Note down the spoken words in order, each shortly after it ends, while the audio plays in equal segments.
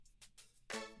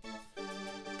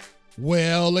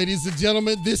Well, ladies and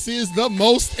gentlemen, this is the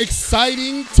most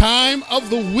exciting time of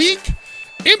the week,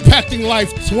 impacting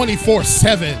life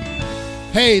 24/7.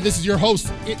 Hey, this is your host,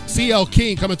 CL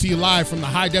King, coming to you live from the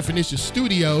High Definition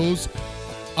Studios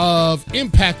of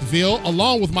Impactville,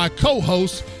 along with my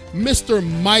co-host, Mr.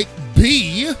 Mike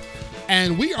B.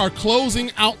 And we are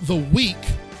closing out the week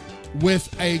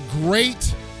with a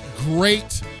great,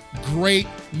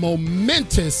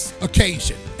 momentous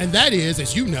occasion. And that is,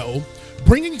 as you know,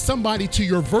 bringing somebody to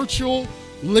your virtual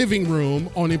living room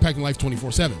on Impacting Life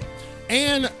 24/7.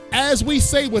 And as we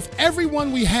say with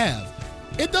everyone we have,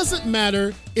 it doesn't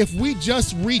matter if we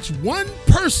just reach one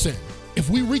person. If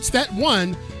we reach that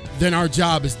one, then our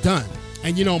job is done.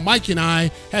 And you know, Mike and I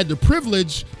had the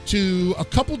privilege to, a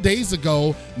couple days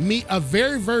ago, meet a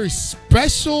very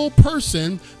special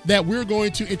person that we're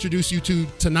going to introduce you to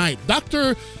tonight.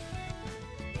 Dr.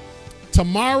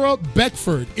 Tamara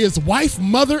Beckford is wife,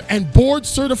 mother, and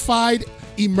board-certified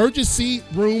emergency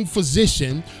room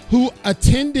physician who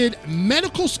attended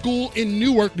medical school in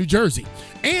Newark, New Jersey,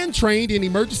 and trained in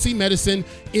emergency medicine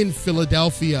in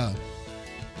Philadelphia.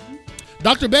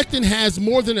 Dr. Beckton has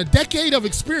more than a decade of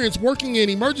experience working in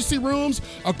emergency rooms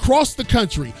across the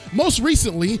country. Most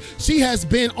recently, she has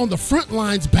been on the front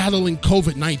lines battling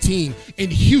COVID-19 in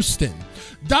Houston.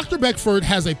 Dr. Beckford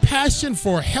has a passion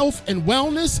for health and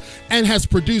wellness and has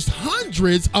produced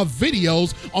hundreds of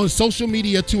videos on social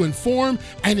media to inform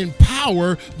and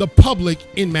empower the public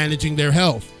in managing their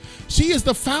health. She is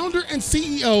the founder and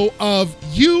CEO of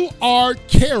You Are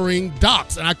Caring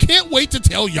Docs, and I can't wait to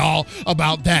tell y'all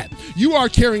about that. You Are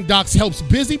Caring Docs helps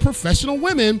busy professional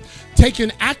women take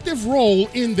an active role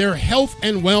in their health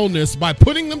and wellness by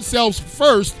putting themselves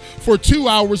first for 2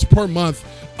 hours per month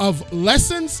of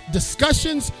lessons,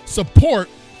 discussions, support,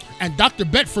 and Dr.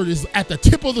 Beckford is at the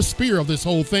tip of the spear of this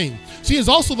whole thing. She is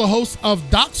also the host of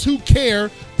Docs Who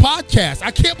Care podcast. I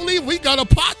can't believe we got a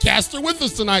podcaster with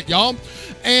us tonight, y'all.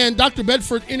 And Dr.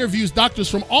 Beckford interviews doctors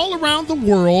from all around the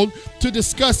world to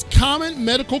discuss common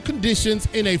medical conditions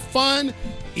in a fun,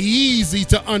 easy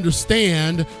to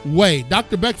understand way.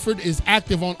 Dr. Beckford is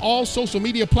active on all social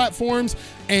media platforms,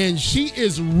 and she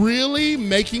is really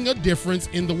making a difference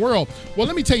in the world. Well,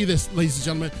 let me tell you this, ladies and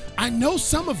gentlemen. I know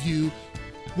some of you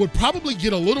would probably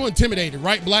get a little intimidated,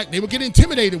 right, Black? They would get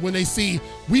intimidated when they see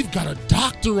we've got a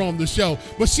doctor on the show.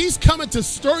 But she's coming to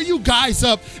stir you guys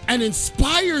up and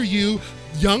inspire you,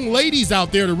 young ladies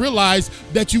out there, to realize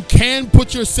that you can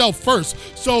put yourself first.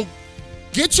 So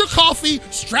get your coffee,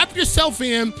 strap yourself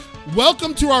in.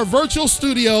 Welcome to our virtual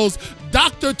studios,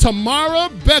 Dr. Tamara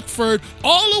Beckford,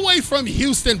 all the way from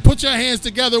Houston. Put your hands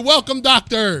together. Welcome,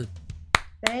 doctor.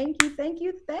 Thank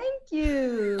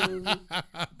you.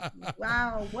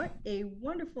 Wow, what a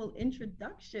wonderful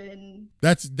introduction.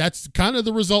 That's kind of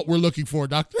the result we're looking for,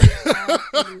 doctor.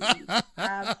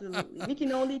 Absolutely. We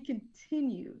can only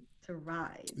continue to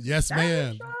rise. Yes,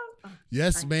 ma'am.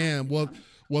 Yes, ma'am. Well,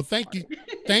 thank you.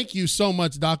 Thank you so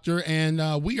much, doctor.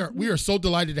 And we are so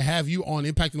delighted to have you on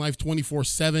Impacting Life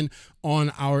 24/7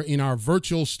 in our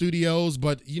virtual studios,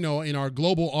 but you know, in our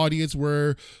global audience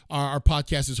where our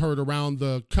podcast is heard around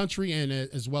the country and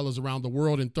as well as around the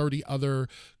world in 30 other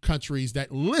countries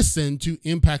that listen to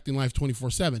Impacting Life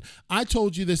 24/7. I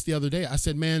told you this the other day. I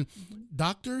said, man,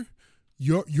 doctor,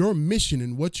 your mission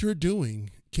and what you're doing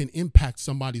can impact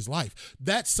somebody's life.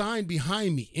 That sign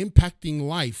behind me, Impacting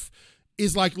Life,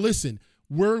 is like, listen,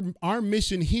 our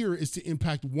mission here is to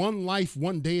impact one life,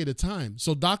 one day at a time.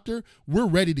 So, doctor, we're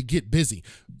ready to get busy.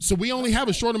 So we only have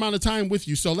a short amount of time with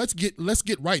you. So let's get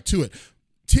right to it.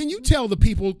 Can you tell the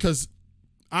people, because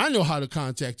I know how to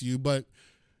contact you, but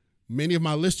many of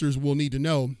my listeners will need to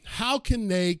know, how can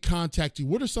they contact you?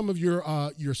 What are some of your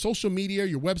social media,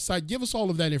 your website? Give us all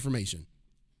of that information.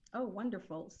 Oh,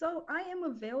 wonderful. So I am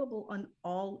available on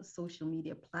all social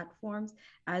media platforms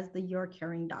as the Your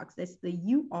Caring Docs. That's the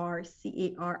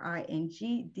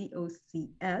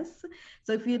URCARINGDOCS.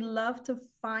 So if you'd love to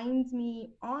find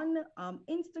me on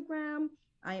Instagram,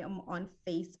 I am on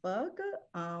Facebook.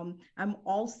 I'm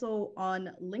also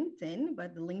on LinkedIn,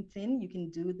 but the LinkedIn, you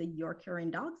can do the Your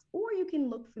Caring Docs, or you can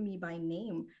look for me by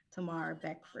name, Tamara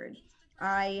Beckford.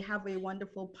 I have a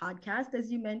wonderful podcast,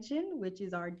 as you mentioned, which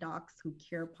is our Docs Who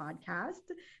Care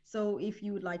podcast. So if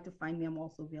you would like to find me, I'm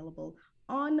also available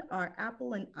on our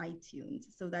Apple and iTunes.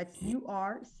 So that's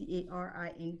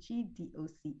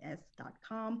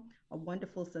URCARINGDOCS.com. A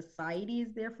wonderful society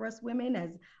is there for us women,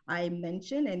 as I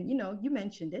mentioned, and you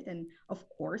mentioned it. And of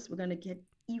course, we're going to get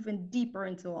even deeper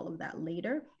into all of that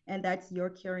later. And that's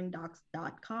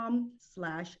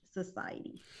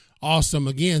yourcaringdocs.com/society. Awesome.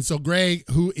 Again, so Greg,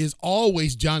 who is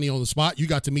always Johnny on the spot, you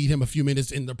got to meet him a few minutes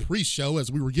in the pre-show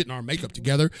as we were getting our makeup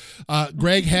together.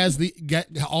 Greg has got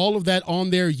all of that on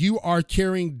there. You Are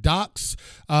Caring Docs,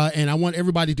 and I want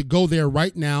everybody to go there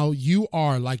right now. You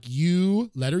are, like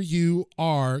you, letter U,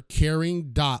 are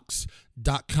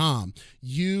caringdocs.com.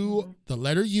 You, the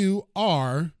letter U,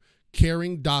 are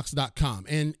caringdocs.com.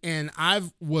 And I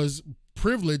was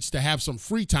privileged to have some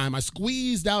free time. I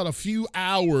squeezed out a few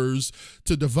hours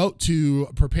to devote to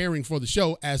preparing for the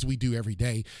show, as we do every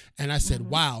day. And I said,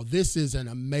 wow, this is an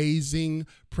amazing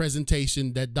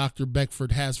presentation that Dr.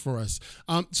 Beckford has for us.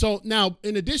 So now,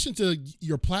 in addition to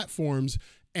your platforms,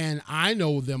 and I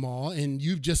know them all, and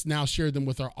you've just now shared them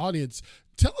with our audience,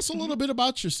 tell us a little bit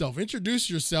about yourself. Introduce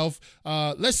yourself.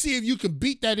 Let's see if you can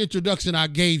beat that introduction I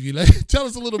gave you. Tell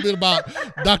us a little bit about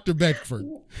Dr. Beckford.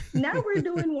 Now we're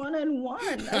doing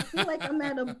one-on-one. I feel like I'm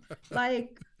at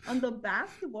on the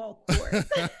basketball court.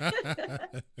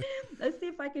 Let's see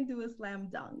if I can do a slam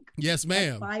dunk. Yes,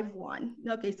 ma'am. 5'1".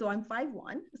 Okay, so I'm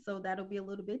 5'1", so that'll be a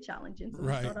little bit challenging. So we'll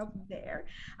Right. start off there.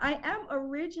 I am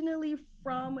originally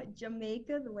from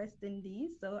Jamaica, the West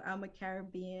Indies, so I'm a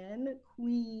Caribbean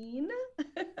queen.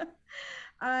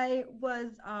 I was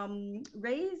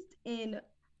raised in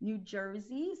New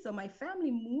Jersey. So my family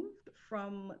moved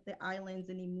from the islands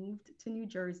and he moved to New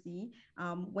Jersey,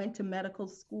 went to medical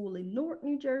school in Newark,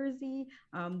 New Jersey.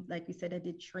 Like we said, I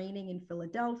did training in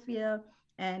Philadelphia.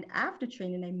 And after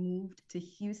training, I moved to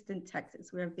Houston,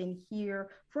 Texas, where I've been here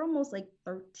for almost like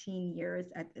 13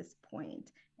 years at this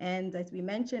point. And as we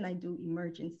mentioned, I do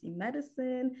emergency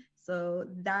medicine. So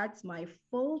that's my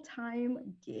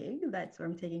full-time gig. That's where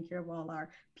I'm taking care of all our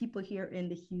people here in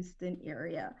the Houston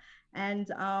area.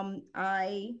 And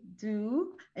I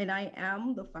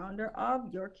am the founder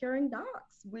of Your Caring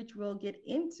Docs, which we'll get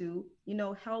into,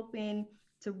 helping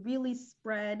to really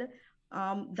spread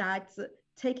that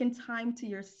taking time to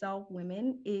yourself,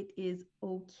 women. It is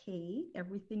okay.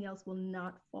 Everything else will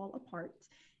not fall apart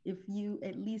if you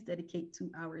at least dedicate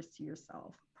 2 hours to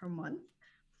yourself per month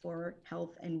for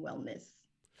health and wellness.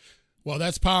 Well,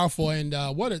 that's powerful, and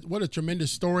what a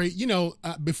tremendous story.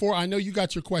 Before I know you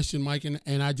got your question, Mike,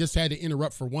 and I just had to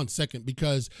interrupt for 1 second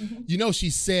because she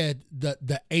said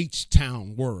the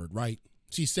H-Town word, right?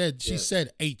 She said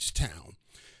H-Town,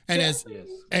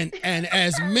 and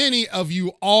as many of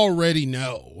you already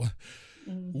know,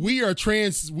 we are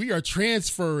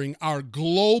transferring our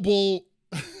global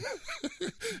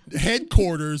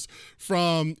headquarters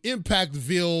from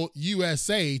Impactville,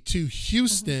 USA to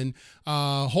Houston,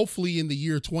 hopefully in the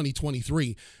year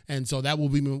 2023. And so that will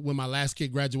be when my last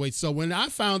kid graduates. So when I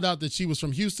found out that she was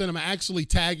from Houston, I'm actually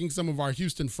tagging some of our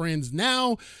Houston friends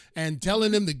now and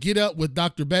telling them to get up with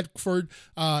Dr. Beckford.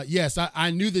 Yes,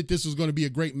 I knew that this was going to be a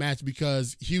great match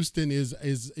because Houston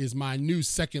is my new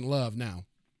second love now.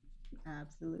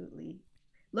 Absolutely.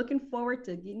 Looking forward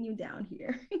to getting you down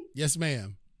here. Yes,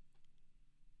 ma'am.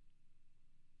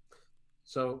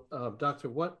 So, Doctor,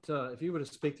 what if you were to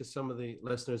speak to some of the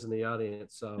listeners in the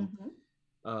audience,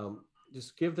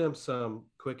 just give them some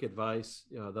quick advice,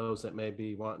 those that may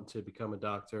be wanting to become a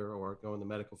doctor or go in the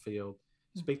medical field,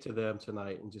 speak to them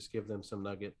tonight and just give them some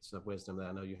nuggets of wisdom that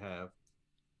I know you have.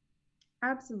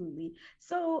 Absolutely.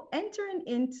 So entering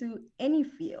into any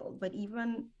field, but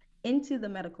even into the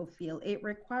medical field, it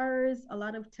requires a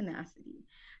lot of tenacity.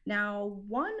 Now,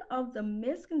 one of the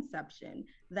misconceptions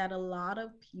that a lot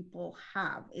of people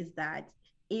have is that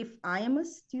if I am a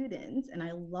student and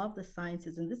I love the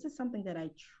sciences, and this is something that I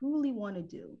truly want to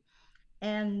do,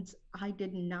 and I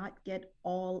did not get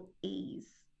all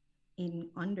A's in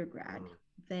undergrad,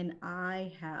 then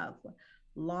I have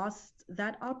lost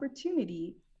that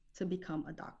opportunity to become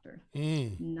a doctor.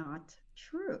 Not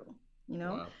true.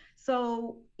 Wow.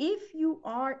 So if you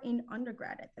are in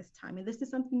undergrad at this time, and this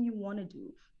is something you want to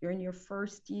do, you're in your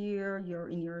first year, you're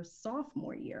in your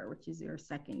sophomore year, which is your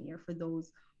second year for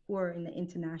those who are in the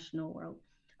international world,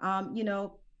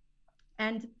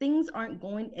 and things aren't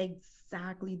going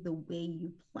exactly the way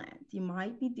you planned. You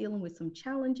might be dealing with some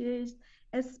challenges,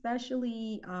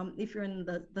 especially if you're in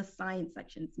the science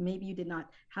sections. Maybe you did not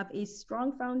have a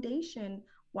strong foundation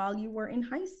while you were in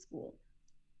high school.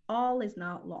 All is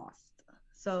not lost.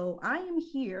 So I am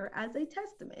here as a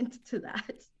testament to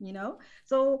that,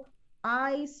 So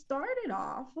I started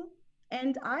off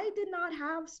and I did not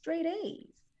have straight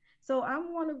A's. So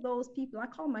I'm one of those people, I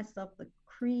call myself the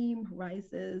cream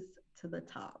rises to the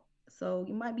top. So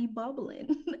you might be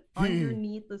bubbling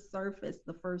underneath the surface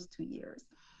the first 2 years.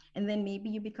 And then maybe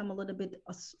you become a little bit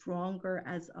stronger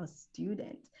as a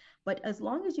student. But as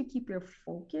long as you keep your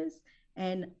focus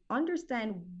and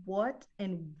understand what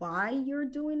and why you're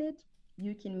doing it,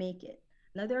 you can make it.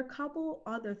 Now, there are a couple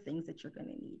other things that you're going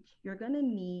to need. You're going to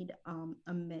need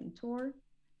a mentor.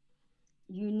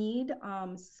 You need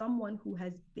someone who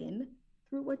has been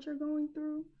through what you're going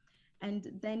through. And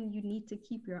then you need to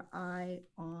keep your eye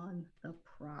on the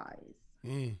prize.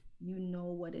 You know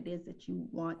what it is that you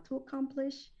want to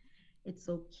accomplish. It's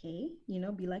okay,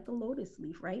 be like a lotus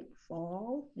leaf, right?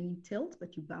 Fall and you tilt,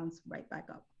 but you bounce right back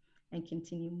up and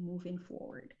continue moving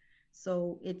forward.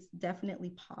 So it's definitely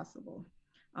possible.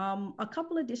 A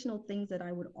couple additional things that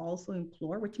I would also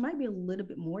implore, which might be a little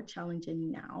bit more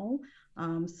challenging now,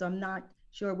 so I'm not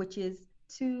sure, which is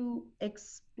to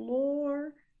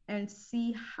explore and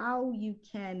see how you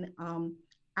can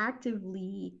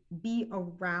actively be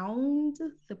around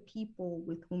the people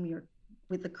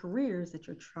with the careers that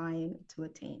you're trying to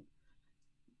attain.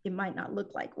 It might not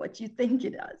look like what you think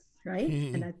it does, right?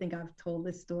 And I think I've told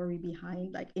this story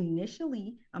behind, like,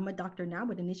 initially, I'm a doctor now,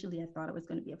 but initially I thought I was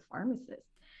going to be a pharmacist.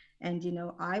 And,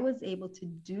 I was able to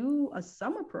do a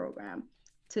summer program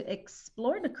to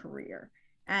explore the career.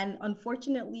 And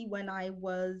unfortunately, when I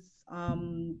was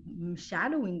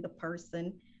shadowing the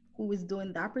person who was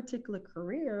doing that particular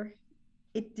career,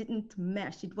 it didn't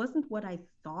mesh. It wasn't what I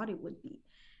thought it would be.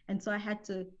 And so I had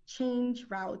to change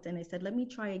route. And I said, let me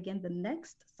try again the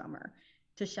next summer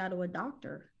to shadow a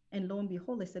doctor. And lo and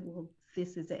behold, I said, well,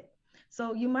 this is it.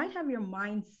 So you might have your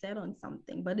mind set on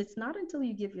something, but it's not until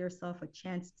you give yourself a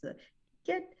chance to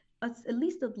get at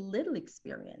least a little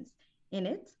experience in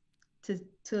it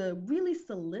to really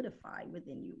solidify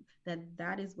within you that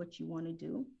that is what you want to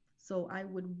do. So I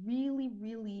would really,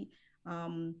 really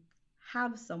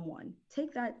have someone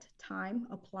take that time,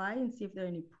 apply, and see if there are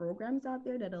any programs out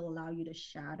there that'll allow you to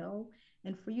shadow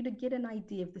and for you to get an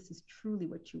idea if this is truly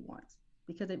what you want,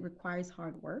 because it requires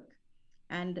hard work.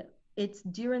 And it's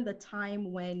during the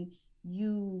time when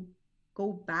you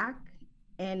go back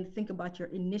and think about your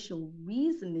initial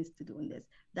reason is to doing this,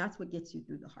 that's what gets you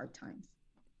through the hard times.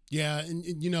 Yeah. And,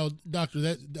 Doctor,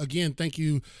 that again, thank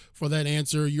you for that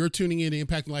answer. You're tuning in to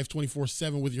Impacting Life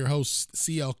 24/7 with your host,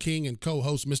 CL King, and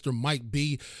co-host, Mr. Mike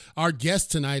B. Our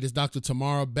guest tonight is Dr.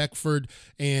 Tamara Beckford,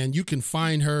 and you can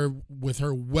find her with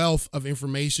her wealth of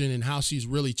information and how she's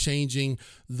really changing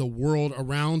the world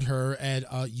around her at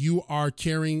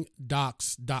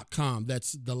youarecaringdocs.com.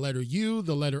 That's the letter U,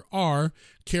 the letter R,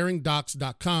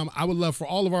 caringdocs.com. I would love for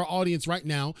all of our audience right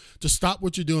now to stop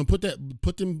what you're doing, put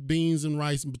them beans and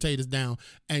rice and potatoes down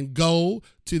and go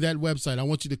to that website. I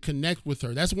want you to connect with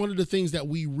her. That's one of the things that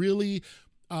we really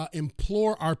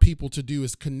implore our people to do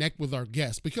is connect with our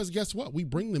guests, because guess what? We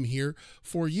bring them here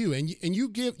for you. And you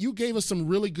gave us some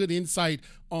really good insight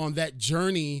on that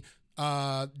journey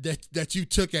that you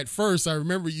took at first. I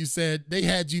remember you said they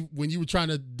had you when you were trying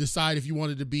to decide if you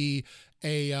wanted to be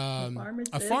a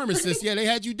pharmacist. Yeah, they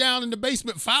had you down in the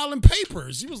basement filing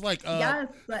papers. She was like, yes,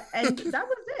 and that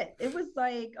was it. It was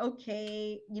like,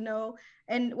 okay,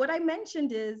 and what I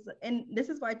mentioned is, and this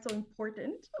is why it's so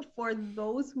important for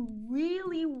those who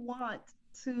really want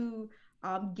to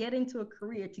get into a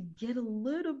career, to get a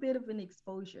little bit of an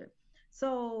exposure.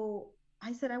 So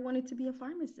I said I wanted to be a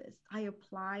pharmacist. I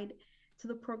applied to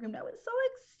the program. I was so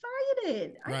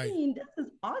excited. Right. I mean, this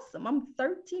is awesome. I'm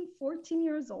 13, 14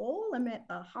 years old. I'm at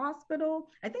a hospital.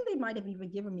 I think they might have even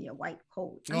given me a white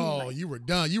coat. You were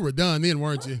done. You were done then,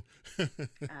 weren't you?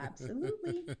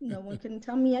 Absolutely. No one can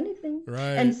tell me anything.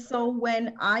 Right. And so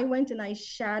when I went and I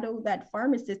shadowed that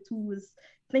pharmacist who was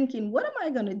thinking, what am I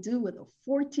going to do with a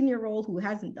 14-year-old who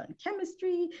hasn't done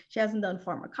chemistry? She hasn't done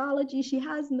pharmacology. She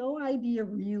has no idea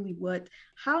really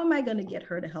how am I going to get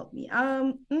her to help me?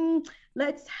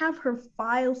 Let's have her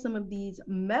file some of these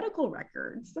medical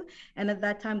records. And at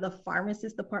that time, the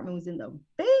pharmacist department was in the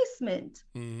basement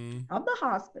of the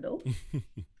hospital.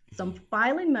 Some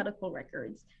filing medical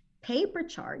records, paper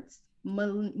charts,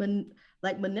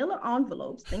 like manila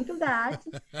envelopes, think of that,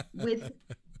 with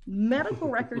medical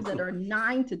records that are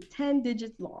 9 to 10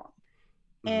 digits long.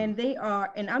 And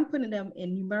I'm putting them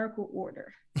in numerical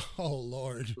order. Oh,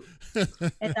 Lord.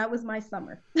 And that was my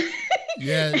summer.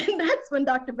 Yeah. And that's when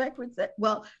Dr. Beckford said,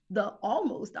 well, the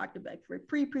almost Dr. Beckford,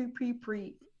 pre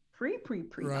right.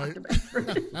 Dr.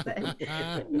 Beckford said,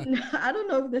 I don't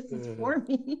know if this is for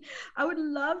me. I would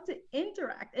love to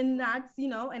interact. And that's,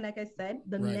 and like I said,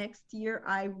 the next year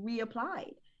I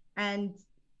reapplied and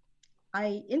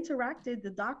I interacted. The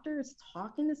doctor is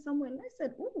talking to someone. And I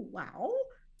said, oh, wow.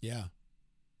 Yeah.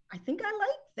 I think I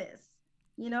like this,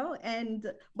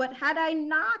 but had I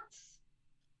not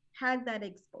had that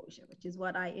exposure, which is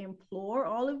what I implore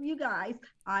all of you guys,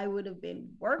 I would have been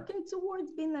working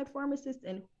towards being that pharmacist,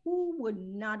 and who would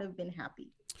not have been happy?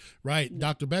 Right,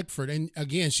 Dr. Beckford. And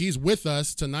again, she's with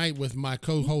us tonight with my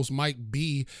co-host Mike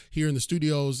B here in the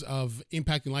studios of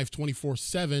Impacting Life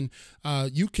 24/7.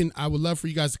 I would love for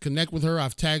you guys to connect with her.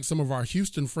 I've tagged some of our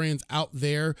Houston friends out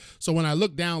there. So when I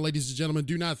look down, ladies and gentlemen,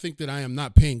 do not think that I am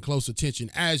not paying close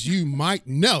attention. As you might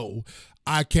know,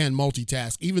 I can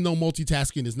multitask. Even though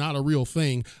multitasking is not a real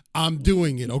thing, I'm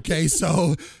doing it, okay?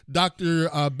 So Dr.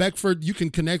 Beckford, you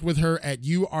can connect with her at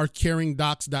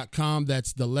youarecaringdocs.com.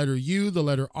 That's the letter U, the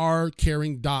letter R,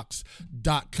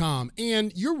 caringdocs.com.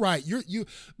 And you're right. You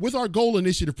with our Goal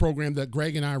Initiative program that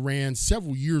Greg and I ran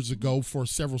several years ago for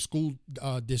several school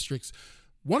districts,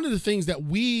 one of the things that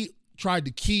we tried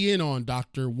to key in on,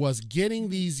 Doctor, was getting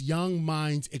these young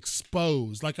minds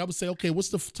exposed. Like I would say, okay, what's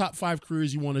the top 5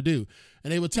 careers you want to do?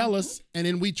 And they would tell us, and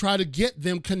then we try to get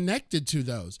them connected to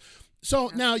those. So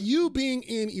now, you being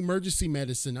in emergency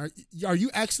medicine, are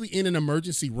you actually in an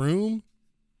emergency room?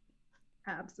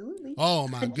 Absolutely. Oh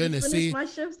my goodness. See, my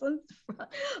shifts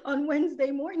on Wednesday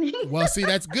morning. Well, see,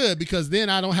 that's good, because then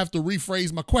I don't have to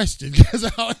rephrase my question,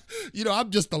 because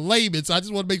I'm just a layman, so I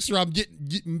just want to make sure I'm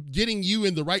getting you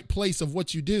in the right place of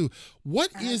what you do.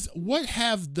 What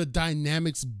have the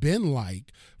dynamics been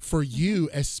like for you,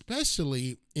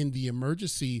 especially in the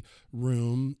emergency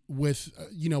room, with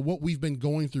what we've been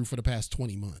going through for the past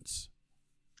 20 months?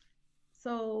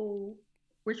 So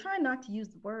we're trying not to use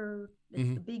the word.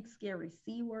 It's the big, scary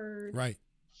C word. Right.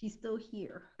 She's still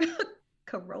here.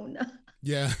 Corona.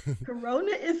 Yeah.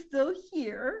 Corona is still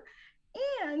here.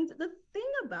 And the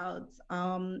thing about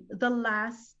the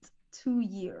last 2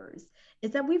 years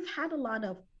is that we've had a lot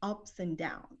of ups and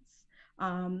downs.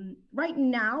 Right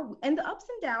now, and the ups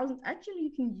and downs, actually,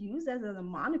 you can use as a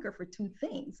moniker for 2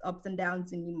 things: ups and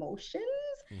downs in emotions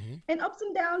and ups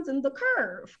and downs in the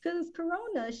curve. Because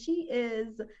Corona, she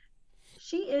is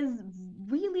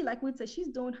really, like we'd say, she's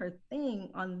doing her thing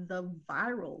on the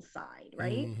viral side,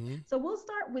 right? So we'll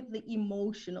start with the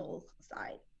emotional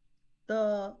side.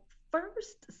 The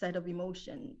first set of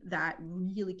emotion that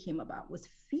really came about was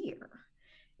fear,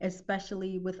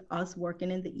 especially with us working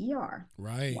in the ER.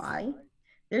 Right. Why?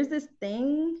 There's this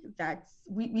thing that's,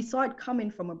 we saw it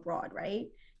coming from abroad, right?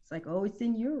 It's like, oh, it's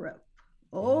in Europe.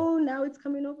 Oh, now it's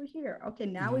coming over here. Okay,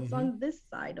 now it's on this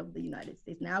side of the United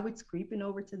States. Now it's creeping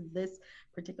over to this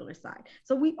particular side.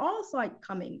 So we all saw it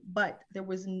coming, but there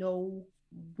was no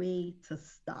way to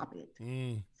stop it.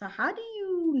 So how do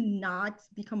you not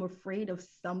become afraid of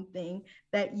something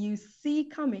that you see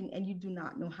coming and you do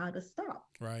not know how to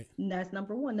stop? Right. And that's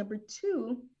number one. Number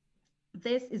two,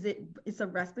 it's a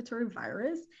respiratory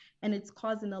virus, and it's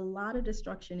causing a lot of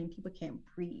destruction, and people can't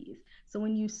breathe. So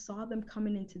when you saw them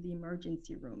coming into the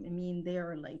emergency room, I mean, they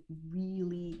are like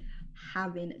really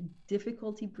having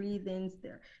difficulty breathing.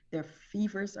 Their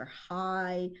fevers are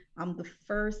high. The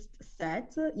first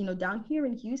set, down here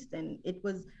in Houston,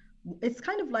 it's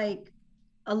kind of like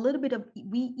a little bit of,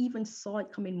 we even saw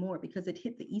it coming more because it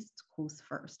hit the East Coast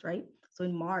first, right? So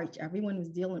in March, everyone was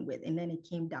dealing with, and then it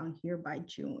came down here by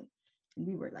June. And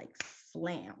we were like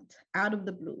slammed out of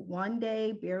the blue. One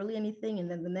day, barely anything. And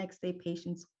then the next day,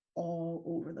 patients all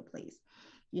over the place.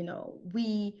 I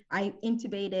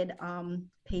intubated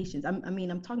patients.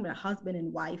 I'm talking about a husband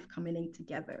and wife coming in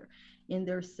together in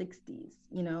their 60s,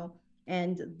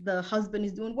 and the husband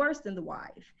is doing worse than the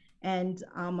wife. And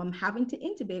I'm having to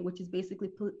intubate, which is basically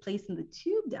placing the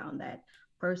tube down that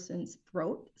person's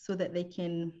throat so that they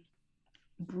can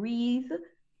breathe.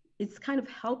 It's kind of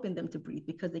helping them to breathe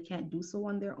because they can't do so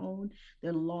on their own.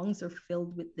 Their lungs are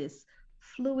filled with this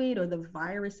fluid, or the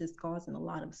virus is causing a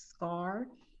lot of scar.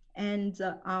 And,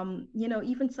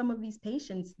 even some of these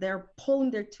patients, they're pulling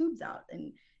their tubes out,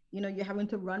 and, you're having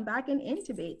to run back and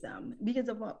intubate them because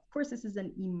of course, this is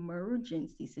an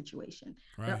emergency situation.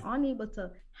 Right. They're unable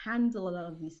to handle a lot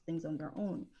of these things on their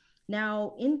own.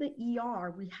 Now, in the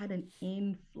ER, we had an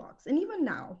influx, and even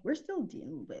now, we're still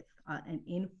dealing with an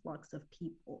influx of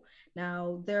people.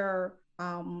 Now, they're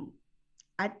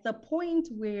at the point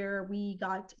where we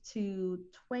got to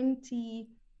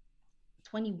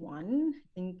 2021, I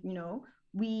think,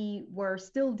 we were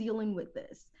still dealing with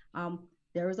this.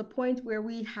 There was a point where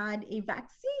we had a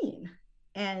vaccine,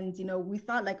 and, we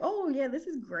thought like, oh yeah, this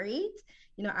is great.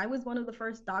 I was one of the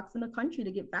first docs in the country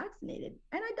to get vaccinated,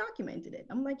 and I documented it.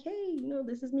 I'm like, hey,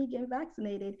 this is me getting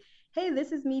vaccinated. Hey,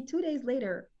 this is me 2 days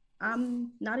later.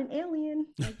 I'm not an alien.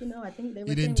 Like, I think they were.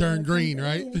 You didn't turn green,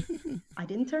 right? I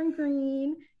didn't turn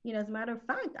green. As a matter of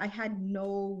fact, I had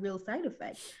no real side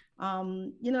effects.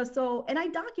 So, and I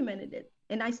documented it.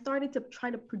 And I started to try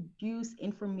to produce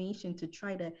information to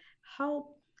try to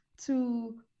help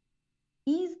to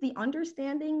ease the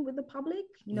understanding with the public.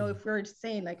 If we're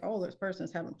saying like, oh, this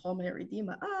person's having pulmonary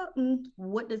edema,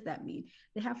 what does that mean?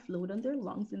 They have fluid in their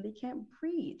lungs and they can't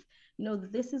breathe.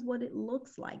 This is what it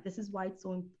looks like. This is why it's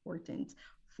so important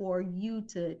for you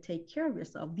to take care of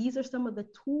yourself. These are some of the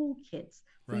toolkits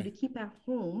for you to keep at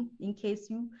home in case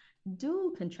you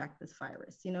do contract this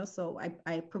virus. So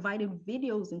I provided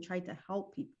videos and tried to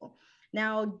help people.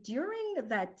 Now, during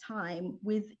that time,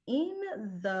 within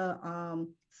the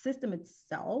system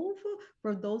itself,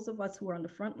 for those of us who are on the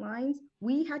front lines,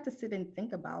 we had to sit and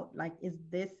think about, like, is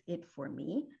this it for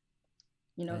me?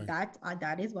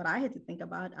 That is what I had to think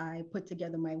about. I put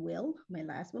together my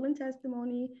last will and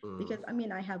testimony, because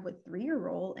I have a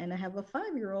 3-year-old and I have a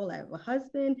 5-year-old. I have a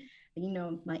husband,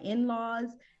 my in-laws,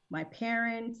 my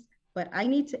parents, but I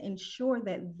need to ensure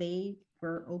that they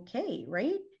were okay,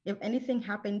 right? If anything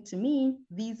happened to me,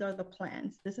 these are the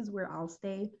plans. This is where I'll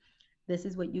stay. This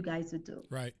is what you guys would do.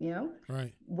 Right.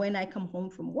 Right. When I come home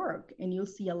from work, and you'll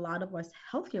see a lot of us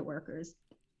healthcare workers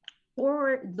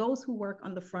or those who work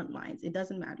on the front lines. It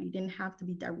doesn't matter. You didn't have to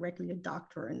be directly a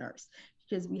doctor or a nurse,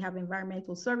 because we have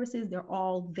environmental services. They're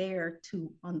all there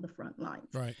too on the front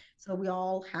lines. Right. So we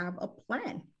all have a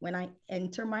plan. When I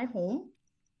enter my home,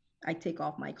 I take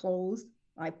off my clothes.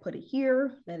 I put it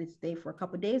here, let it stay for a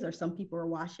couple of days, or some people are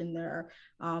washing their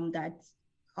that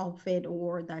outfit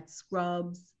or that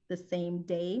scrubs the same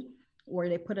day, or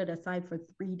they put it aside for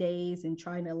 3 days and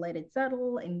trying to let it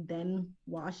settle and then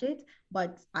wash it.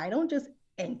 But I don't just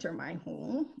enter my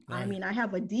home. Right. I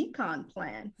have a decon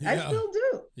plan. Yeah. I still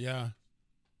do. Yeah.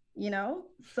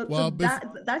 So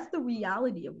that's the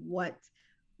reality of what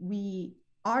we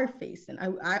are facing.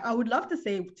 I would love to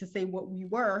say what we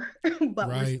were, but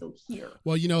right. We're still here.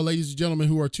 Well, ladies and gentlemen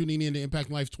who are tuning in to Impact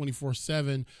Life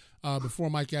 24/7, before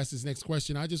Mike asks his next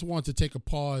question, I just want to take a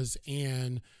pause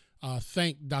and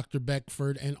thank Dr.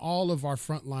 Beckford and all of our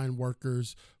frontline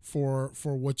workers for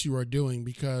what you are doing,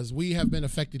 because we have been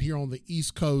affected here on the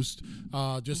East Coast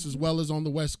just as well as on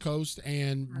the West Coast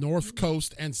and North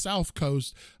Coast and South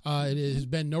Coast. It has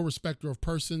been no respecter of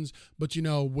persons, but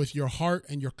with your heart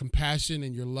and your compassion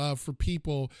and your love for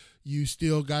people, you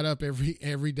still got up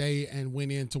every day and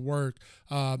went into work.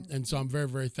 And so I'm very,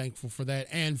 very thankful for that.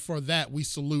 And for that, we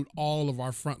salute all of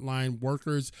our frontline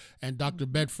workers. And Dr.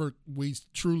 Bedford, we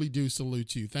truly do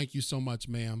salute you. Thank you so much,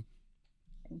 ma'am.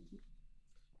 Thank you.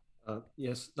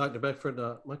 Yes, Dr. Beckford,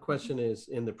 my question is,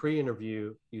 in the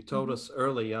pre-interview, you told us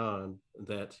early on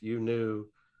that you knew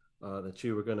that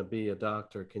you were going to be a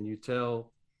doctor. Can you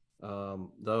tell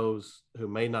those who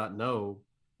may not know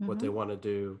what they want to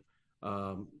do,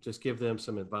 just give them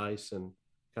some advice and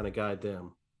kind of guide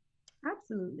them?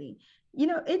 Absolutely.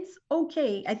 It's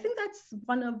okay. I think that's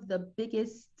one of the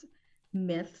biggest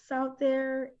myths out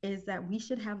there, is that we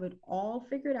should have it all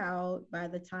figured out by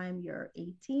the time you're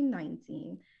 18,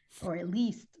 19, or at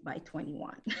least by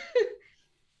 21.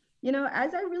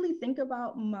 As I really think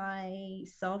about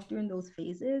myself during those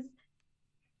phases,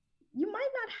 you might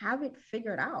not have it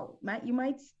figured out. You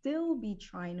might still be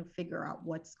trying to figure out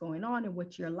what's going on and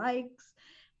what your likes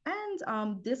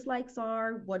and dislikes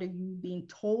are. What are you being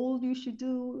told you should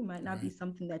do? It might not be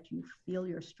something that you feel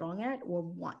you're strong at or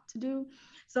want to do.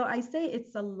 So I say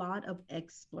it's a lot of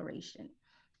exploration.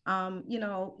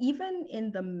 Even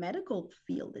in the medical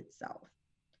field itself,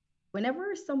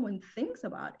 whenever someone thinks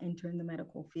about entering the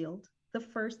medical field, the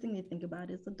first thing they think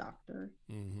about is a doctor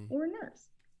or a nurse.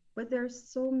 But there's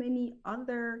so many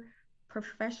other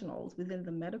professionals within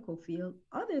the medical field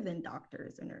other than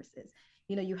doctors and nurses.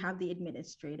 You have the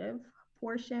administrative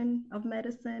portion of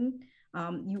medicine.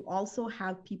 You also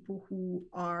have people who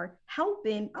are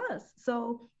helping us.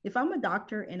 So if I'm a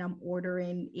doctor and I'm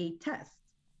ordering a test,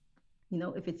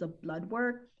 if it's a blood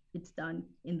work, it's done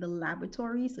in the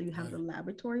laboratory. So you have the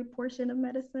laboratory portion of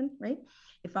medicine, right?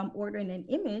 If I'm ordering an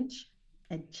image,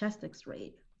 a chest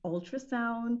x-ray,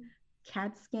 ultrasound,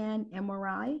 CAT scan,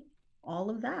 MRI, all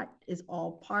of that is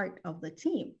all part of the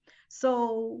team.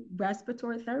 So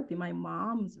respiratory therapy, my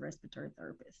mom's respiratory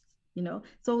therapist,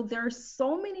 so there are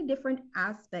so many different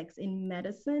aspects in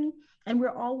medicine, and we're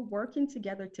all working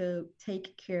together to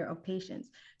take care of patients.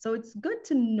 So it's good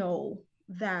to know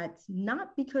that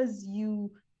not because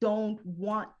you don't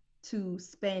want to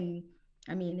spend,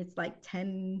 it's like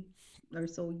 10 or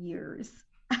so years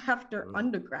after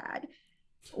undergrad,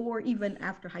 or even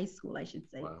after high school, I should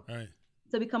say. Wow. Right.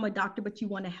 To become a doctor, but you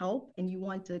want to help and you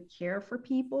want to care for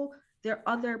people, there are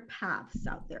other paths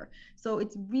out there. So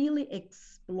it's really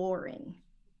exploring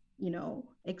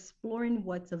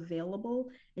what's available,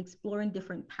 exploring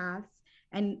different paths,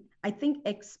 And I think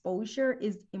exposure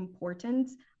is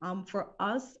important for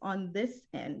us on this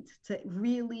end to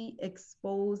really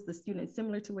expose the students,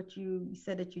 similar to what you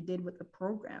said that you did with the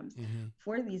programs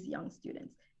for these young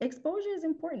students. Exposure is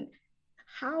important.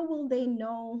 How will they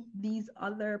know these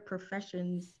other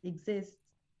professions exist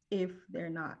if they're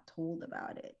not told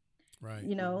about it? Right.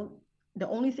 You know, the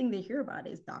only thing they hear about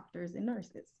is doctors and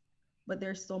nurses, but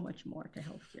there's so much more to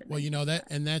healthcare. Well, you know that,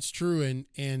 and that's true.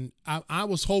 And I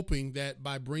was hoping that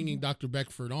by bringing Dr.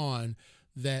 Beckford on,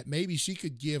 that maybe she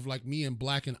could give like me and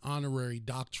Black an honorary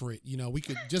doctorate. You know, we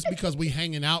could, just because we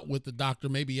hanging out with the doctor,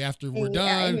 maybe after we're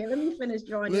done. Let me finish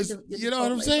drawing. You know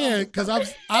what I'm saying? Because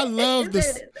I love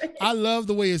this. I love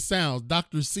the way it sounds,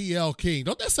 Dr. C.L. King.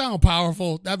 Don't that sound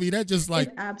powerful? I mean, that just like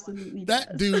it absolutely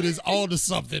that does. dude is all to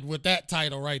something with that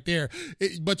title right there.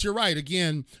 But you're right.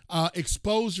 Again,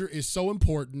 exposure is so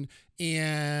important.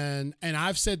 And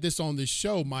I've said this on this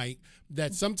show, Mike,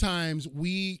 that sometimes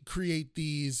we create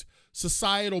these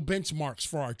societal benchmarks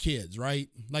for our kids, right?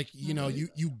 Like, you know,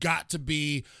 you got to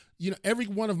be, you know, every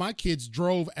one of my kids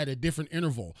drove at a different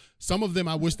interval. Some of them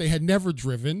I wish they had never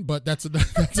driven, but that's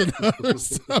another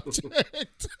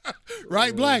subject,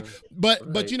 right, Black?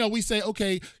 But you know, we say,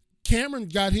 okay, Cameron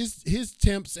got his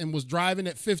temps and was driving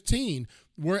at 15,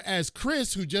 whereas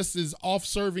Chris, who just is off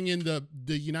serving in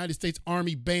the United States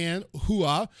Army Band,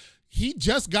 HUA, he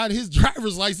just got his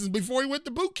driver's license before he went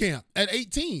to boot camp at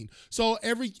 18. So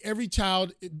every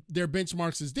child, their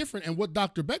benchmarks is different. And what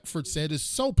Dr. Beckford said is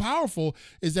so powerful,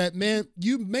 is that, man,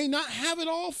 you may not have it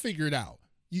all figured out.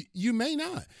 You may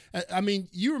not. I mean,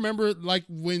 you remember like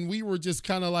when we were just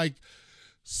kind of like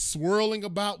swirling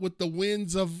about with the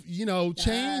winds of, you know,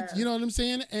 change, you know what I'm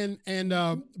saying?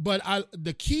 But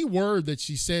the key word that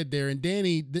she said there, and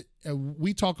Danny,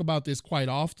 we talk about this quite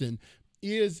often,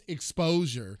 is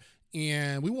exposure.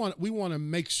 And we want to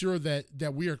make sure that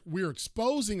we're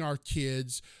exposing our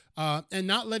kids and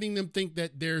not letting them think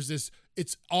that there's this,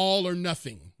 it's all or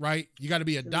nothing, right? You got to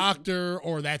be a doctor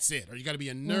or that's it, or you got to be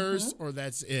a nurse or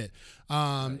that's it.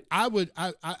 I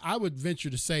would venture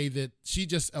to say that she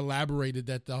just elaborated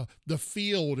that the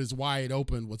field is wide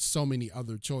open with so many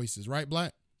other choices, right,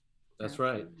 Black? That's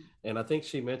right. And I think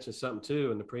she mentioned something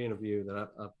too in the pre-interview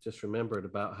that I've just remembered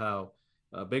about how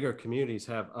bigger communities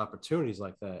have opportunities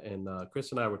like that. And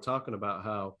Chris and I were talking about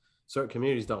how certain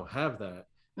communities don't have that.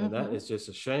 And that is just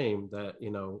a shame that,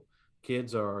 you know,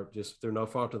 kids are just through no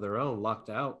fault of their own locked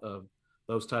out of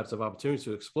those types of opportunities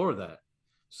to explore that.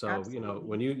 So, Absolutely. You know,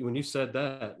 when you said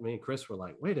that, me and Chris were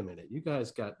like, wait a minute, you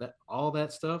guys got that, all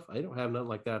that stuff? I don't have nothing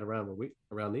like that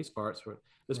around these parts, or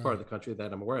this part of the country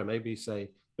that I'm aware of. Maybe say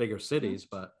bigger cities,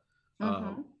 but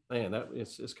man,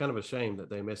 it's kind of a shame that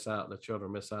they miss out, the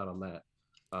children miss out on that.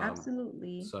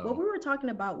 Absolutely. So, what we were talking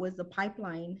about was the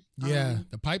pipeline. The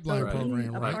pipeline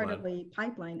program, right? Part of a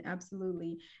pipeline,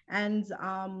 absolutely. And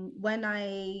when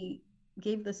I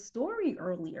gave the story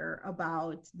earlier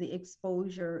about the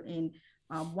exposure in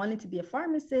wanting to be a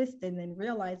pharmacist and then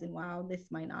realizing, wow, this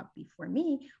might not be for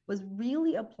me, was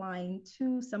really applying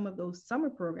to some of those summer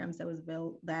programs that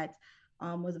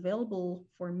was available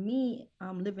for me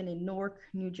living in Newark,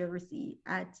 New Jersey.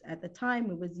 At the time,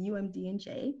 it was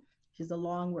UMDNJ, which is a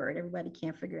long word. Everybody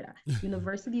can't figure it out.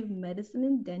 University of Medicine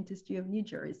and Dentistry of New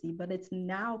Jersey, but it's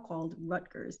now called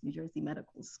Rutgers, New Jersey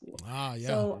Medical School.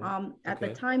 So at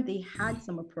the time, they had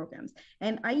summer programs.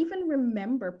 And I even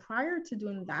remember prior to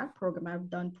doing that program, I've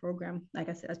done program, like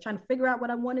I said, I was trying to figure out what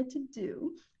I wanted to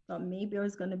do. Thought maybe I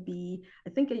was going to be, I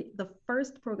think the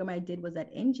first program I did was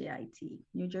at NJIT,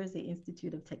 New Jersey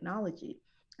Institute of Technology.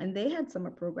 And they had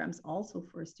summer programs also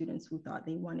for students who thought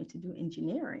they wanted to do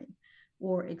engineering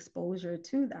or exposure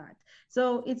to that.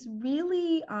 So it's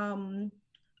really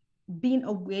being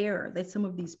aware that some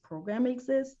of these programs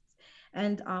exist.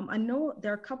 And I know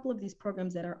there are a couple of these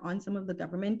programs that are on some of the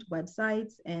government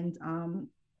websites and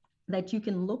that you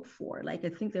can look for. Like I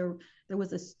think there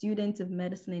was a student of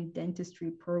medicine and dentistry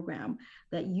program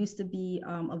that used to be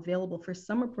available for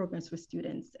summer programs for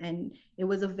students. And it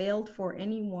was availed for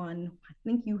anyone. I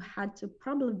think you had to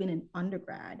probably have been an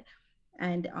undergrad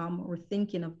and or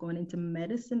thinking of going into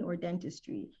medicine or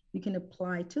dentistry. You can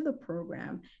apply to the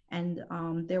program. And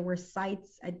there were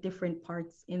sites at different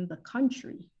parts in the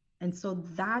country. And so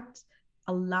that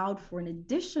allowed for an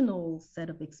additional set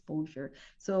of exposure.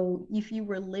 So if you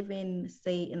were living,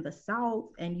 say, in the South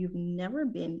and you've never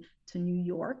been to New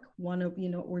York,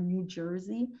 or New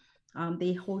Jersey,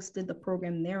 they hosted the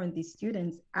program there, and these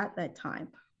students at that time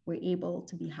were able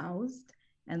to be housed,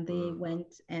 and they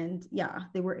went and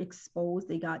they were exposed.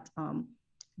 They got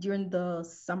during the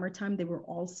summertime, they were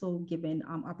also given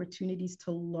opportunities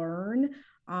to learn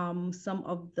some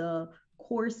of the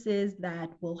courses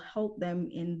that will help them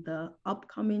in the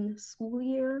upcoming school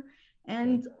year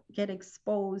and get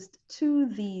exposed to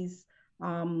these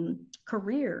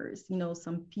careers. You know,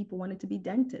 some people wanted to be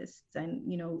dentists and,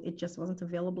 you know, it just wasn't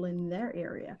available in their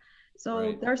area.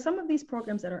 So there are some of these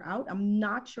programs that are out. I'm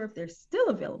not sure if they're still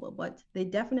available, but they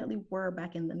definitely were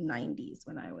back in the 90s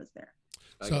when I was there.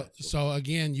 So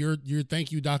again,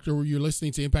 thank you, Doctor. You're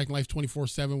listening to Impacting Life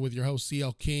 24/7 with your host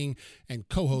CL King and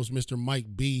co-host Mr. Mike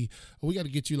B. We got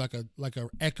to get you like a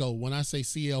echo. When I say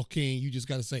CL King, you just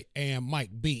got to say and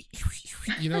Mike B.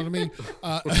 You know what I mean?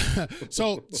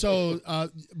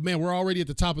 Man, we're already at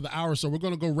the top of the hour, so we're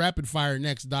going to go rapid fire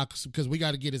next, Doc, because we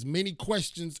got to get as many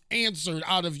questions answered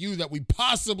out of you that we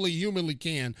possibly humanly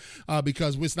can,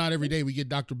 because it's not every day we get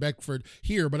Dr. Beckford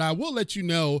here. But I will let you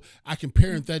know, I can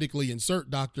parenthetically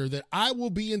insert, Doctor, that I will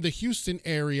be in the Houston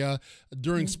area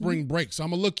during spring break. So I'm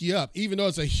gonna look you up. Even though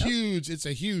it's a huge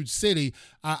city,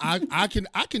 I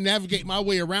can navigate my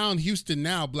way around Houston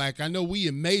now, Black. I know we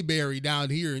in Mayberry down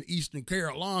here in Eastern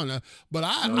Carolina, but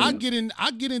I get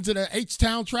into the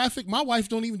H-Town traffic. My wife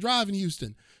don't even drive in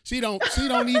Houston. She don't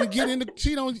even get in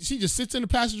she just sits in the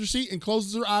passenger seat and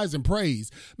closes her eyes and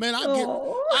prays. Man,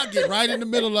 I get right in the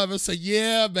middle of it, say,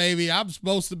 yeah, baby, I'm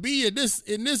supposed to be in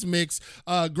this mix.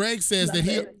 Greg says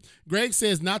Greg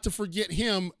says not to forget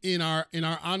him in our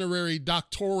honorary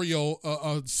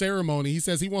doctoral ceremony. He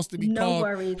says he wants to be called. No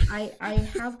worries. I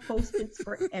have Post-its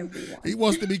for everyone. He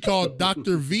wants to be called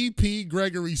Dr. VP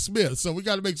Gregory Smith. So we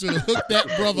got to make sure to hook that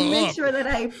brother up. Make sure that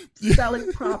I spell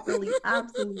it properly.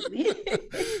 Absolutely.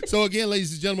 So again,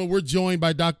 ladies and gentlemen, we're joined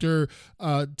by Dr.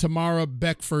 Tamara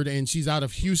Beckford, and she's out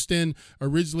of Houston,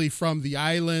 originally from the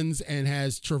islands, and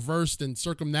has traversed and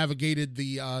circumnavigated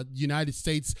the United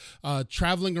States,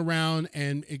 traveling around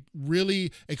and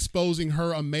really exposing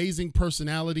her amazing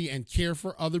personality and care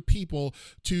for other people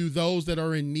to those that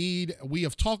are in need. We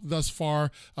have talked thus far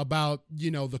about,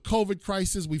 the COVID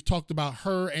crisis. We've talked about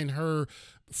her and her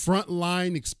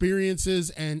frontline experiences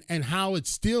and how it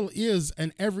still is,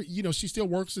 and she still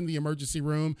works in the emergency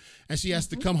room, and she has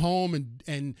to come home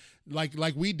and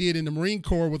like we did in the Marine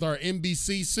Corps with our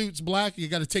NBC suits, Black. You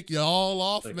got to take you all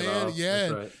off, man. Yeah.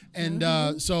 Right. And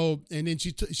then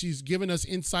she's given us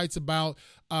insights about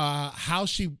how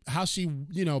she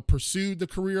pursued the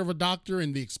career of a doctor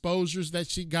and the exposures that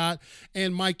she got.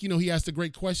 And Mike, he asked a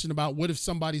great question about what if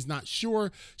somebody's not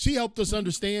sure. She helped us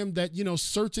understand that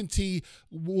certainty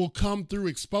will come through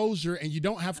exposure, and you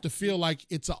don't have to feel like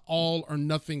it's an all or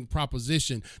nothing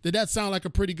proposition. Did that sound like a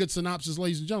pretty good synopsis,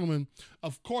 ladies and gentlemen?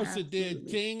 Of course Absolutely. It did,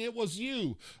 King. It was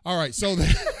you. All right, so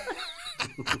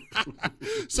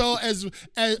so as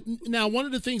now, one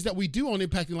of the things that we do on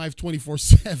Impacting Life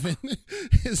 24/7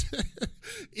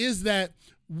 is that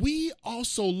we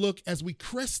also look, as we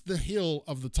crest the hill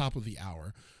of the top of the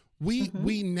hour,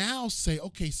 we now say,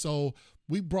 okay, so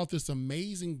we brought this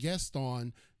amazing guest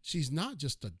on. She's not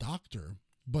just a doctor,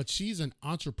 but she's an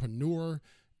entrepreneur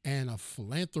and a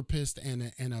philanthropist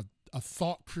and a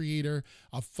thought creator,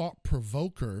 a thought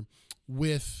provoker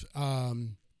with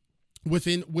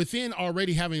within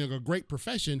already having a great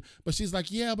profession. But she's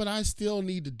like, yeah, but I still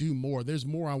need to do more. There's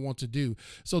more I want to do.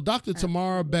 So Dr.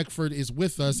 Tamara Beckford is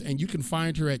with us, and you can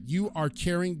find her at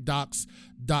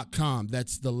youarecaringdocs.com.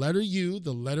 That's the letter U,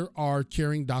 the letter R,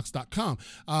 caringdocs.com.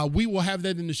 We will have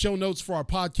that in the show notes for our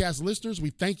podcast listeners.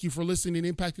 We thank you for listening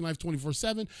to Impacting Life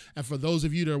 24/7. And for those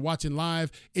of you that are watching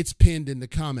live, it's pinned in the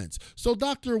comments. So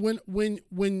Doctor, when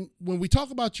we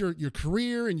talk about your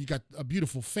career, and you got a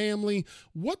beautiful family,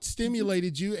 what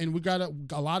stimulated you? And we got a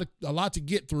lot to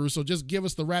get through, so just give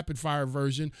us the rapid fire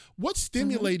version. What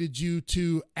stimulated you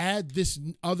to add this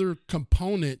other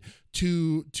component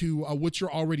to what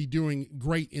you're already doing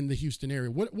great in the Houston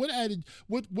area? What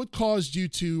caused you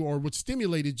to, or what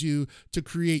stimulated you to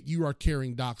create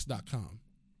youarecaringdocs.com?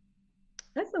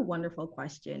 That's a wonderful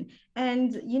question.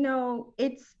 And,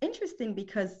 it's interesting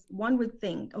because one would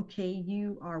think, okay,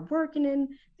 you are working in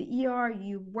the ER,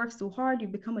 you work so hard, you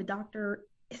become a doctor.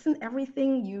 Isn't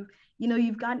everything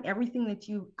you've gotten everything that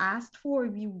you asked for,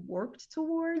 you worked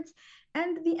towards?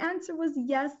 And the answer was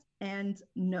yes and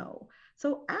no.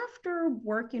 So after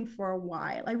working for a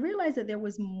while, I realized that there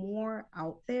was more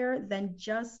out there than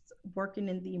just working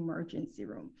in the emergency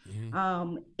room.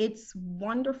 It's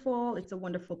wonderful. It's a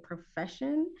wonderful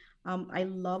profession. I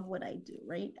love what I do,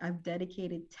 right? I've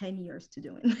dedicated 10 years to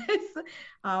doing this,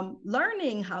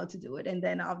 learning how to do it. And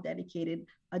then I've dedicated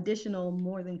additional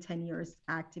more than 10 years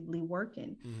actively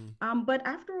working. But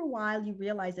after a while, you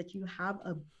realize that you have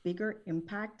a bigger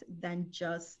impact than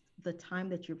just the time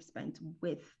that you've spent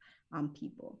with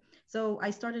people. So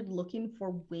I started looking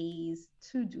for ways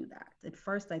to do that. At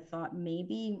first, I thought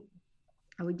maybe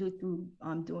I would do it through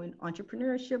doing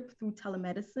entrepreneurship through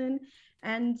telemedicine.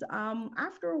 And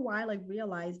after a while, I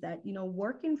realized that,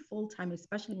 working full time,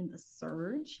 especially in the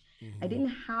surge, I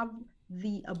didn't have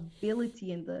the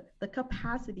ability and the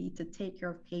capacity to take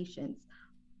care of patients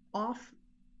off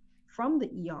from the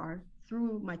ER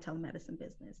through my telemedicine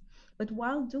business. But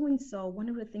while doing so, one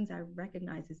of the things I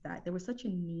recognized is that there was such a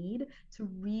need to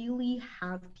really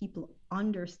have people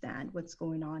understand what's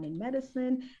going on in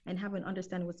medicine and have an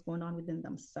understanding what's going on within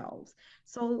themselves.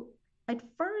 So at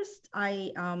first,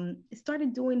 I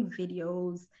started doing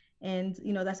videos. And,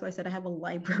 that's why I said I have a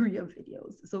library of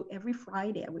videos. So every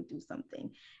Friday I would do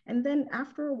something. And then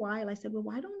after a while, I said, well,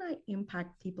 why don't I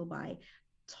impact people by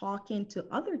talking to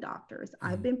other doctors?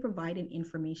 I've been providing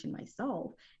information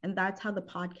myself. And that's how the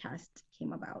podcast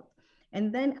came about.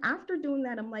 And then after doing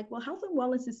that, I'm like, well, health and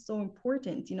wellness is so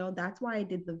important. That's why I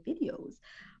did the videos.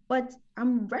 But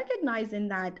I'm recognizing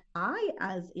that I,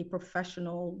 as a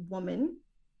professional woman,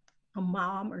 a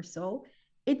mom or so,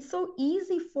 it's so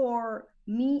easy for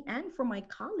me and for my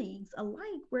colleagues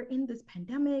alike. We're in this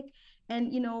pandemic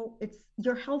and, it's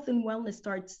your health and wellness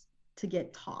starts to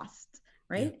get tossed.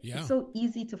 Right? Yeah. It's so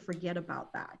easy to forget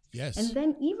about that. Yes. And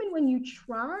then even when you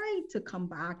try to come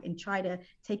back and try to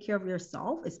take care of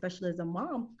yourself, especially as a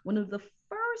mom, one of the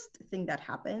first thing that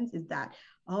happens is that,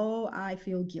 oh, I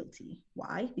feel guilty.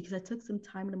 Why? Because I took some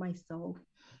time to myself.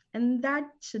 And that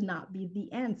should not be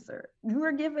the answer. You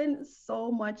are given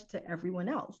so much to everyone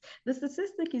else. The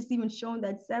statistic is even shown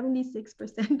that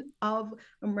 76% of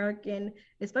American,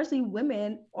 especially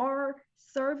women, are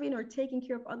serving or taking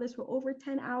care of others for over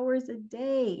 10 hours a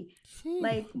day,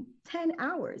 like 10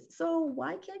 hours. So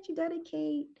why can't you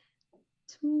dedicate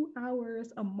 2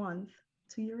 hours a month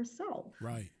to yourself?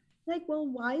 Right. Like, well,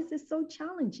 why is this so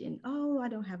challenging? Oh, I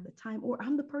don't have the time. Or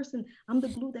I'm the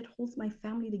glue that holds my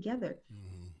family together.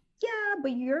 Yeah,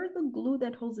 but you're the glue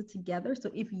that holds it together. So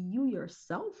if you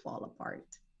yourself fall apart,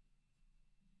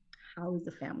 how is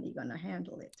the family going to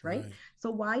handle it, right? So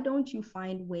why don't you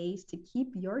find ways to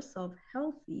keep yourself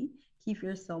healthy, keep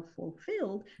yourself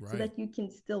fulfilled, so that you can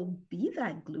still be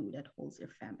that glue that holds your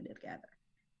family together?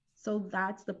 So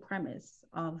that's the premise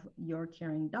of Your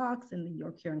Caring Docs and the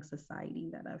Your Caring Society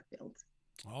that I've built.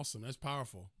 Awesome. That's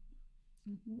powerful.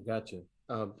 Gotcha.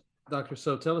 Doctor,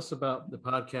 so tell us about the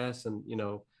podcast and,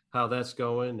 how that's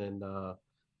going. And,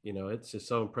 it's just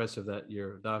so impressive that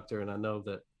you're a doctor. And I know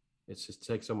that it's just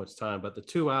takes so much time, but the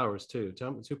 2 hours too,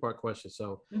 tell me the two-part question.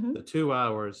 So the 2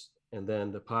 hours and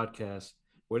then the podcast,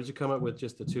 where did you come up with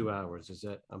just the 2 hours? Is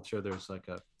that, I'm sure there's like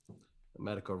a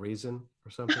medical reason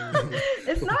or something?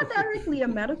 It's not directly a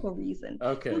medical reason.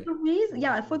 Okay. But the reason,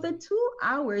 for the 2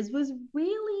 hours was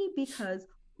really because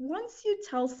once you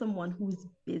tell someone who's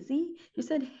busy, you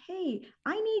said, hey,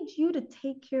 I need you to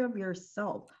take care of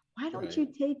yourself. Why don't you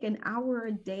take an hour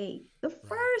a day? The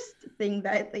first thing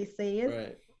that they say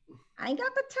is, I ain't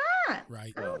got the time.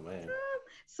 Right. Oh, man.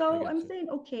 So I'm saying,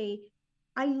 okay,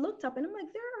 I looked up and I'm like,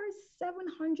 there are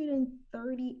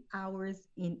 730 hours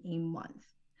in a month.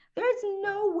 There's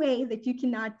no way that you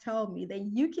cannot tell me that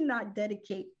you cannot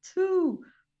dedicate 2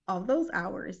 of those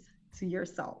hours to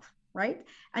yourself, right?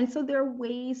 And so there are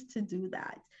ways to do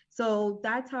that. So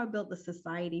that's how I built the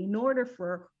society. In order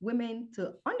for women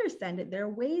to understand it, there are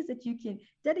ways that you can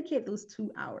dedicate those 2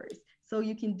 hours. So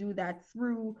you can do that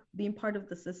through being part of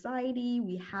the society.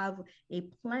 We have a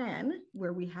plan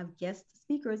where we have guest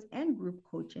speakers and group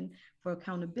coaching for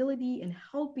accountability and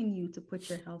helping you to put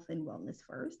your health and wellness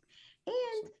first.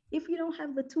 And if you don't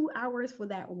have the 2 hours for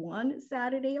that one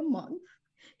Saturday a month,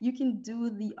 you can do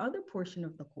the other portion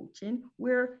of the coaching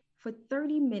where for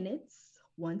 30 minutes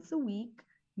once a week,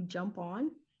 you jump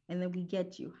on and then we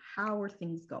get you. How are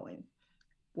things going?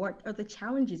 What are the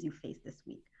challenges you face this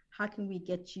week? How can we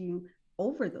get you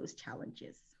over those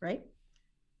challenges, right?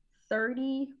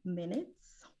 30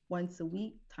 minutes once a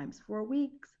week times 4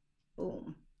 weeks,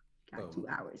 boom, got 2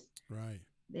 hours. Right.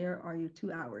 There are your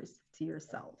 2 hours to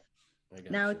yourself.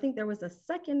 Now, I think there was a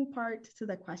second part to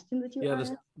the question that you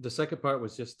asked. The second part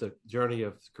was just the journey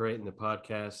of creating the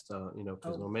podcast,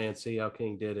 because my man C.L.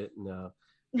 King did it, and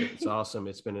it's awesome.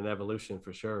 It's been an evolution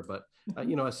for sure. But,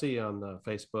 I see on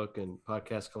Facebook and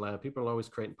Podcast Collab, people are always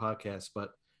creating podcasts,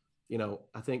 but,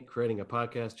 I think creating a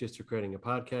podcast just for creating a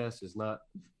podcast is not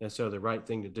necessarily the right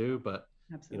thing to do. But,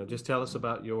 just tell us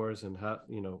about yours and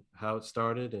how it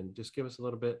started, and just give us a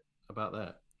little bit about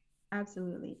that.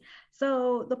 Absolutely.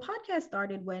 So the podcast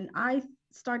started when I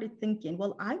started thinking,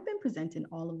 well, I've been presenting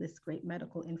all of this great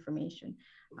medical information.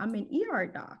 I'm an ER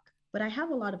doc, but I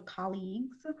have a lot of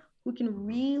colleagues who can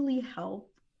really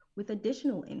help with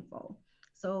additional info.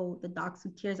 So the Docs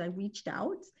Who Cares, I reached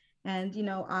out And,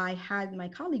 I had my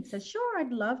colleague said, sure,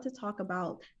 I'd love to talk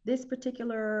about this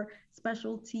particular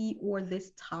specialty or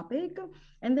this topic.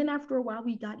 And then after a while,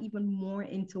 we got even more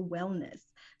into wellness.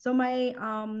 So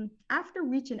after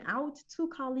reaching out to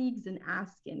colleagues and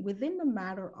asking, within the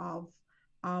matter of,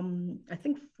 I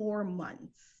think 4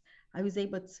 months, I was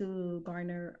able to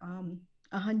garner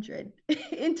 100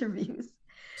 interviews.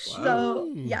 Wow.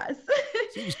 So yes.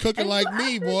 She was cooking like so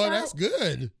me, boy. That's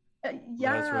good.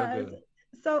 Yeah. That's real good.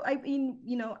 So I mean,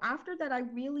 after that, I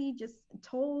really just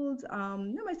told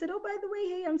them, I said, oh, by the way,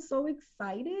 hey, I'm so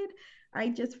excited. I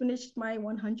just finished my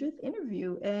 100th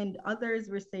interview, and others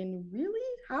were saying, really?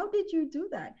 How did you do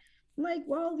that? I'm like,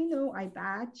 well, I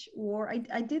batch, or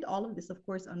I did all of this, of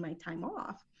course, on my time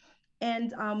off.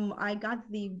 And I got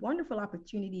the wonderful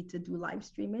opportunity to do live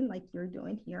streaming like you're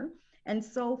doing here. And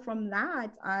so from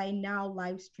that, I now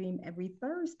live stream every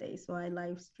Thursday. So I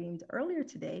live streamed earlier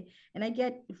today, and I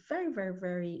get very, very,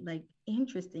 very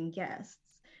interesting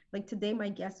guests. Like today, my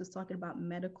guest was talking about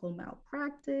medical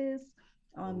malpractice,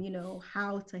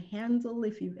 how to handle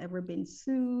if you've ever been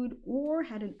sued or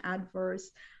had an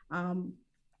adverse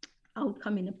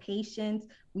outcome in a patient.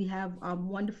 We have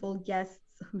wonderful guests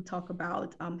who talk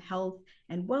about health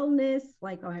and wellness,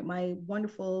 like my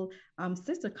wonderful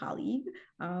sister colleague,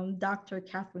 Dr.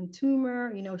 Catherine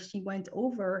Toomer. She went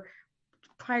over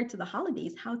prior to the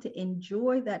holidays how to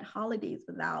enjoy that holidays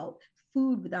without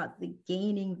food, without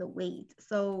gaining the weight.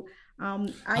 So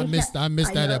I missed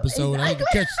that episode. Exactly. I need to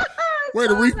catch where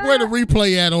the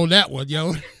replay at on that one,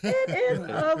 yo. It is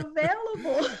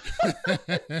available.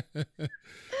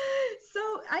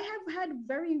 So I have had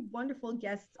very wonderful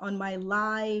guests on my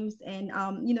lives, and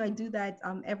I do that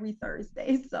every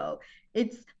Thursday. So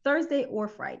it's Thursday or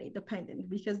Friday, depending,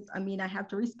 because I have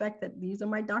to respect that these are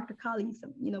my doctor colleagues.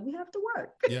 We have to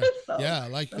work. Yeah, so yeah.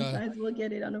 Like sometimes we'll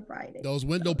get it on a Friday. Those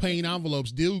window pane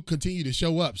envelopes do continue to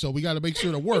show up, so we got to make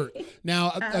sure to work.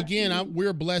 Now, again,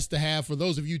 we're blessed to have, for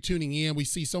those of you tuning in, we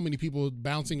see so many people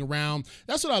bouncing around.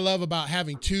 That's what I love about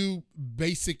having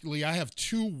I have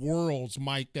two worlds,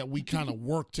 Mike, that we kind of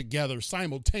work together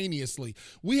simultaneously.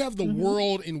 We have the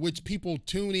world in which people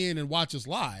tune in and watch us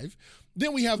live.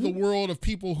 Then we have the world of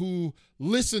people who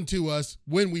listen to us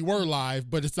when we were live,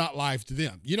 but it's not live to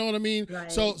them. You know what I mean?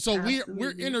 Right. So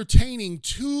we're entertaining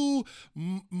two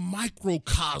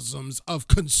microcosms of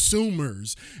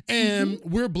consumers, and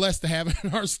we're blessed to have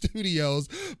in our studios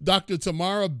Dr.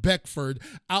 Tamara Beckford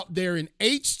out there in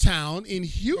H-Town in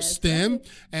Houston. Right.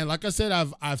 And like I said,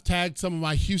 I've tagged some of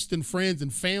my Houston friends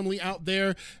and family out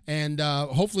there, and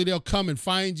hopefully they'll come and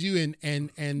find you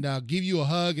and give you a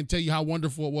hug and tell you how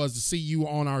wonderful it was to see you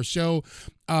on our show.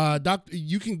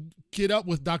 You can get up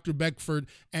with Dr. Beckford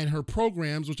and her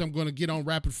programs, which I'm going to get on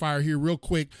rapid fire here real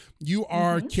quick.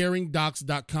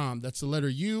 YouAreCaringDocs.com. That's the letter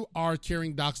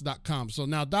YouAreCaringDocs.com. So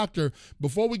now, doctor,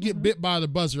 before we get bit by the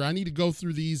buzzer, I need to go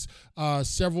through these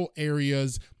several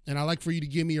areas, and I'd like for you to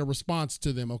give me a response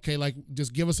to them, okay? Like,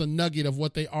 just give us a nugget of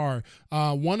what they are.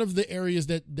 One of the areas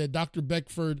that Dr.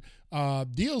 Beckford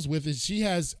deals with is she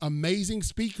has amazing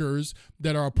speakers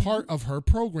that are a part of her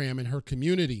program in her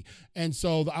community. And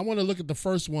so I want to look at the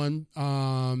first one,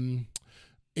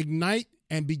 Ignite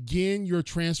and Begin Your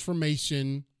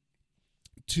Transformation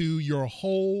to Your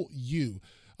Whole You.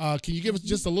 Can you give us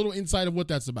just a little insight of what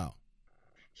that's about?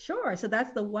 Sure. So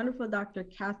that's the wonderful Dr.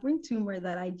 Catherine Toomer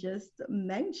that I just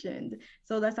mentioned.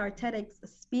 So that's our TEDx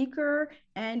speaker,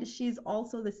 and she's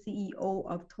also the CEO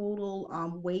of Total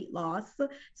Weight Loss.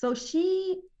 So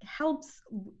she helps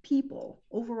people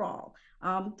overall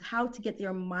how to get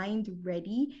their mind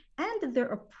ready and their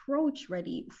approach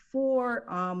ready for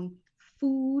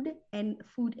food and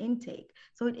food intake.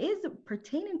 So it is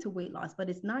pertaining to weight loss, but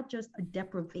it's not just a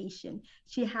deprivation.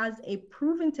 She has a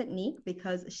proven technique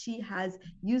because she has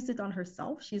used it on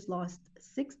herself. She's lost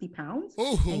 60 pounds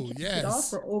and kept it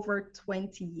off for over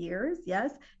 20 years.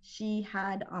 Yes, she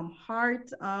had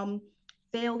heart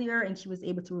failure, and she was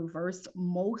able to reverse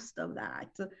most of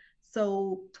that.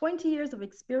 So 20 years of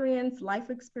experience, life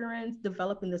experience,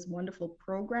 developing this wonderful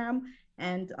program,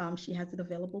 and she has it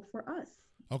available for us.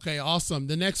 Okay, awesome.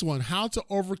 The next one, How to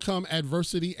Overcome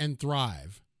Adversity and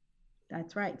Thrive.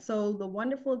 That's right. So the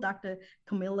wonderful Dr.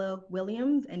 Camilla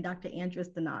Williams and Dr. Andres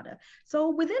Donata. So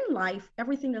within life,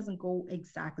 everything doesn't go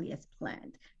exactly as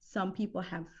planned. Some people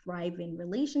have thriving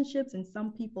relationships, and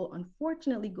some people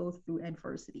unfortunately go through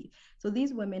adversity. So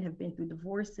these women have been through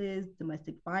divorces,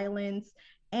 domestic violence,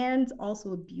 and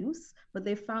also abuse, but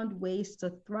they found ways to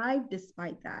thrive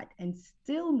despite that and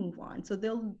still move on. So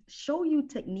they'll show you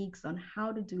techniques on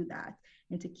how to do that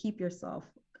and to keep yourself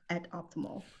at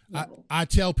optimal level. I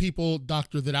tell people,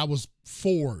 doctor, that I was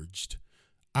forged.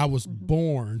 I was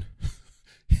born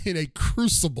in a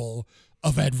crucible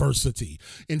of adversity.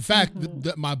 In fact,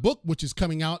 my book, which is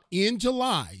coming out in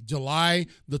July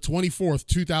the 24th,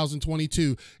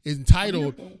 2022, is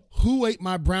entitled Who Ate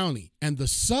My Brownie? And the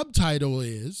subtitle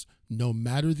is, No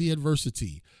Matter the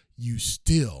Adversity, You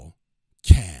Still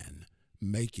Can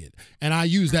Make It. And I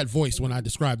use that voice when I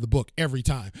describe the book every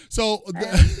time. So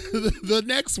the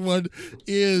next one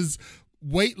is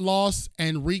Weight Loss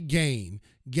and Regain,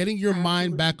 Getting Your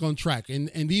Mind Back on Track.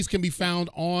 And these can be found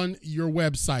on your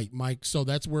website, Mike. So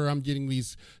that's where I'm getting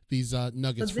these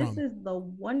nuggets from. This is the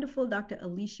wonderful Dr.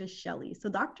 Alicia Shelley. So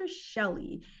Dr.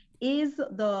 Shelley is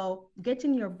the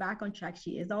Getting Your Back on Track.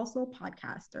 She is also a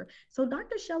podcaster. So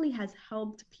Dr. Shelley has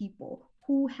helped people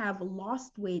who have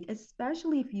lost weight,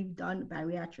 especially if you've done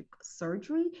bariatric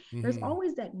surgery. There's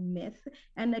always that myth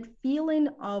and that feeling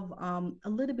of a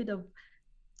little bit of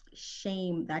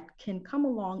shame that can come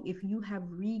along if you have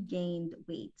regained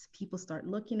weight. People start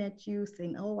looking at you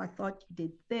saying, oh, I thought you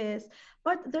did this.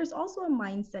 But there's also a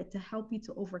mindset to help you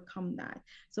to overcome that.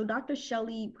 So Dr.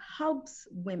 Shelley helps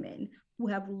women who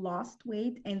have lost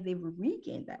weight and they've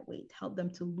regained that weight, help them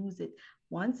to lose it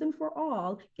once and for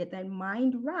all, get that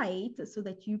mind right so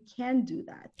that you can do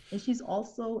that. And she's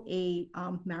also a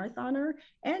marathoner,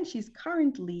 and she's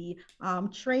currently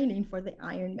training for the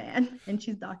Ironman, and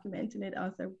she's documenting it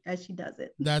as she does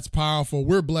it. That's powerful.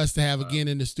 We're blessed to have again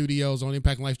in the studios on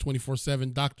Impact Life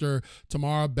 24/7, Dr.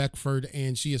 Tamara Beckford,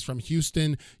 and she is from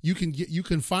Houston. You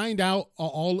can find out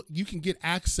you can get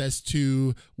access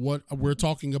to what we're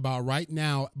talking about right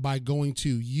now by going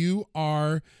to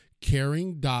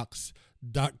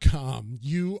youarecaringdocs.com.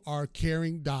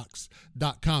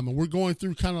 youarecaringdocs.com, and we're going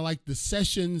through kind of like the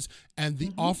sessions and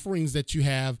the offerings that you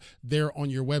have there on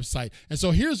your website. And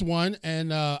so here's one, and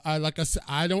like I said,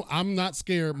 I'm not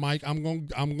scared, Mike. I'm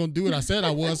gonna do it. I said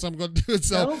I was, so I'm gonna do it.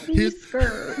 So don't be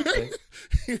scared.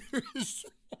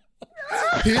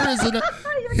 Here's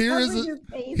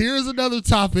another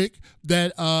topic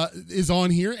that is on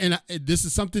here, and this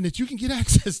is something that you can get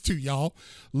access to, y'all.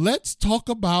 Let's talk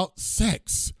about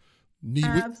sex.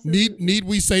 Need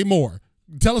we say more?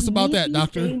 Tell us about that,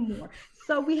 Doctor.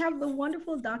 So we have the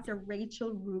wonderful Dr.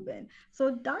 Rachel Rubin.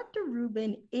 So Dr.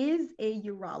 Rubin is a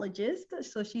urologist.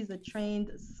 So she's a trained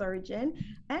surgeon,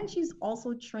 and she's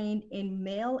also trained in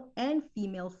male and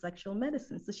female sexual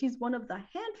medicine. So she's one of the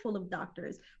handful of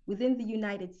doctors within the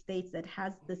United States that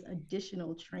has this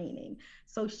additional training.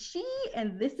 So she,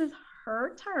 and this is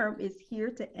her term, is here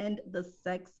to end the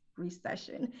sex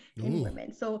recession in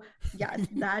women. So yes,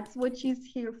 that's what she's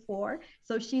here for.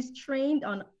 So she's trained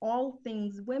on all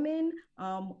things women,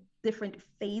 different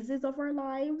phases of our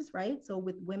lives, right? So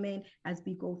with women, as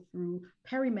we go through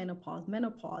perimenopause,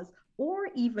 menopause, or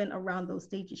even around those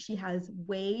stages, she has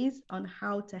ways on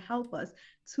how to help us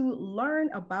to learn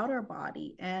about our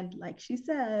body. And like she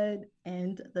said,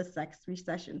 end the sex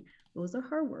recession. Those are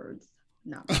her words.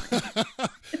 Not mine.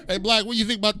 Hey, Black, what do you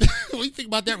think about that? What do you think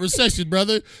about that recession,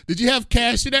 brother? Did you have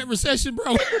cash in that recession,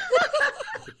 bro?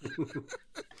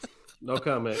 No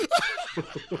comment.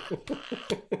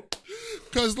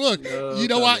 Because look, you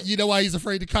know why he's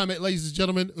afraid to comment, ladies and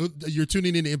gentlemen. You're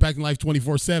tuning in to Impacting Life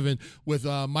 24/7 with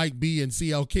Mike B and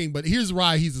CL King. But here's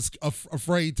why he's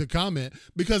afraid to comment,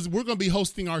 because we're going to be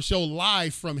hosting our show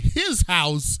live from his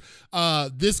house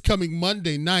this coming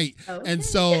Monday night, and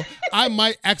so I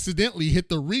might accidentally hit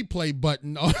the replay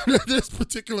button on this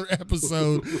particular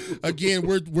episode. Again,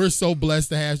 we're so blessed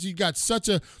to have you. Got such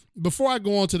a. Before I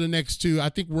go on to the next two, I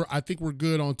think we're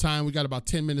good on time. We got about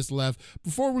 10 minutes left.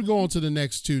 Before we go on to the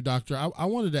next two, Doctor, I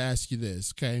wanted to ask you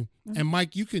this, okay? And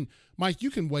Mike, you can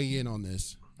weigh in on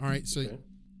this. All right. So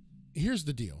here's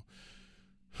the deal.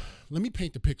 Let me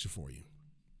paint the picture for you.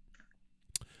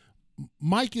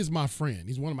 Mike is my friend.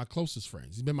 He's one of my closest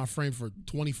friends. He's been my friend for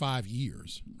 25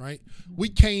 years, right? We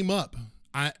came up.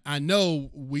 I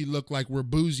know we look like we're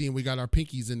bougie and we got our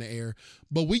pinkies in the air,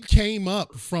 but we came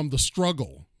up from the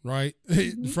struggle, right?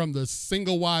 From the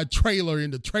single wide trailer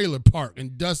in the trailer park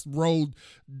and dust road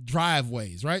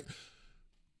driveways, right?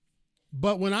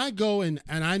 But when I go and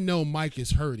I know Mike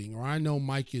is hurting, or I know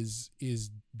Mike is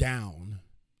down,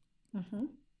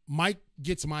 Mike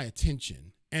gets my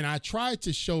attention, and I try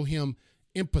to show him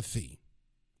empathy.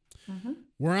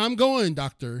 Where I'm going,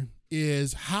 Doctor,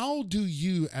 is how do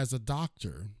you as a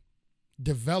doctor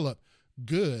develop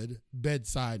good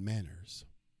bedside manners?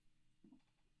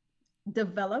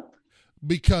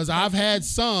 Because I've had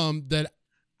some that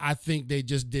I think they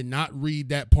just did not read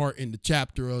that part in the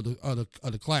chapter of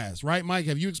the class. Right, Mike?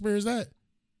 Have you experienced that?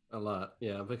 A lot.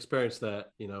 Yeah, I've experienced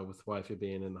that, with wifey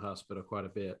being in the hospital quite a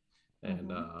bit.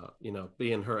 And,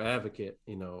 being her advocate,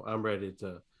 I'm ready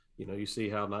to, you see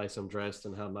how nice I'm dressed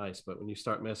and how nice, but when you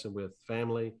start messing with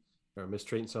family or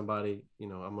mistreating somebody,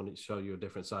 I'm going to show you a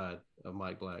different side of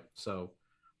Mike Black. So,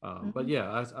 but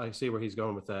yeah, I see where he's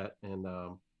going with that. And,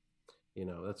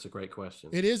 that's a great question.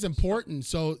 It is important.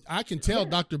 So I can tell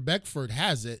Dr. Beckford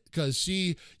has it, because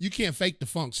you can't fake the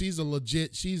funk. She's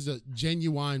a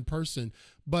genuine person,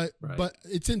 but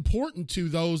it's important to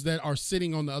those that are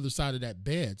sitting on the other side of that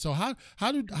bed. So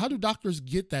how do doctors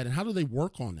get that, and how do they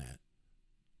work on that?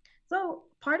 So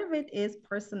part of it is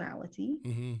personality,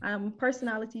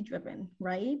 personality driven,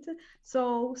 right?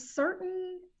 So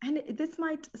and this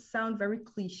might sound very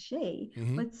cliche,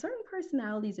 but certain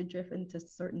personalities are driven to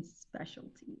certain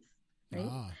specialties,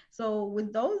 right? So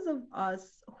with those of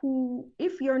us who,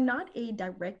 if you're not a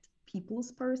direct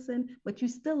people's person, but you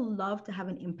still love to have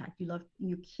an impact,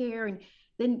 you care, and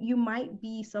then you might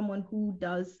be someone who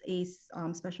does a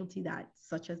specialty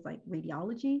such as like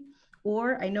radiology.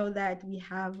 Or I know that we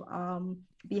have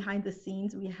behind the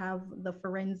scenes, we have the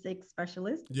forensic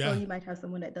specialist. Yeah. So you might have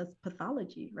someone that does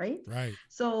pathology, right? Right.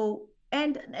 So,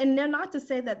 and they're not to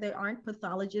say that there aren't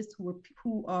pathologists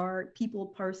who are people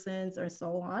persons or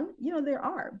so on. There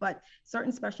are, but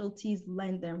certain specialties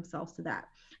lend themselves to that.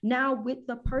 Now, with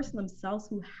the person themselves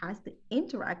who has to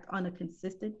interact on a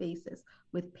consistent basis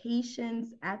with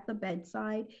patients at the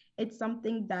bedside, it's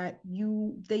something that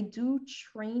they do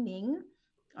training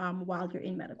while you're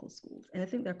in medical schools. And I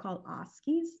think they're called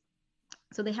OSCEs.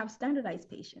 So they have standardized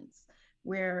patients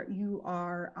where you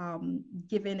are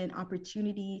given an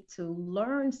opportunity to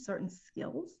learn certain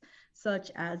skills,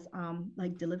 such as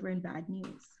like delivering bad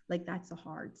news. Like that's a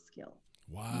hard skill.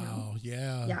 Wow.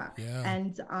 Yeah.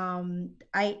 And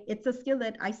it's a skill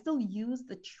that I still use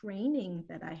the training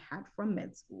that I had from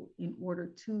med school in order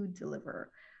to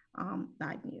deliver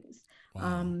bad news.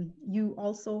 Wow. You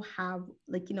also have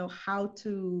how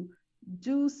to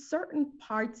do certain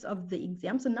parts of the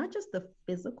exam. So not just the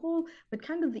physical, but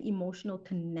kind of the emotional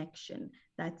connection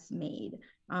that's made.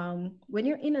 When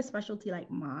you're in a specialty like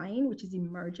mine, which is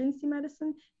emergency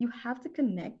medicine, you have to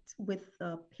connect with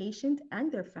the patient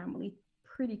and their family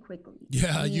pretty quickly.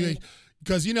 Yeah,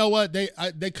 because you know what, they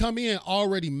come in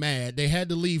already mad. They had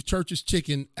to leave Church's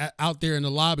Chicken out there in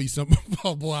the lobby.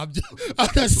 Oh boy,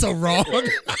 that's so wrong.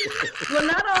 Well,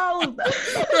 not all of them.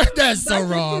 That's so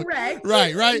wrong. Correct.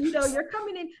 Right. You're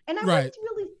coming in, and I wouldn't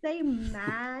really say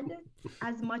mad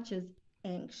as much as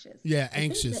anxious. Yeah,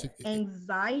 anxious.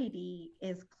 Anxiety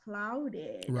is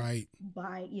clouded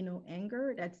by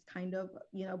anger. That's kind of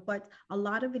but a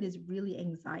lot of it is really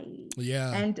anxiety.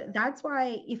 Yeah, and that's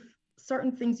why if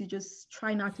certain things you just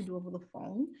try not to do over the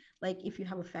phone. Like if you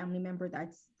have a family member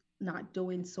that's not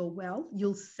doing so well,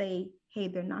 you'll say, hey,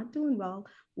 they're not doing well,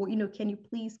 or can you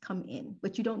please come in?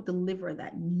 But you don't deliver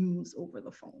that news over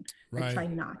the phone. I try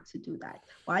not to do that.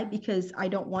 Why? Because I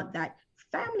don't want that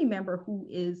family member who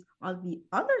is on the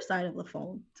other side of the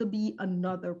phone to be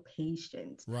another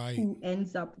patient who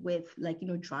ends up with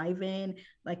driving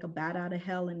like a bat out of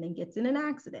hell and then gets in an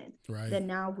accident. Then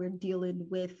now we're dealing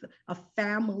with a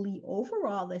family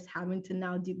overall that's having to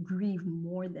now grieve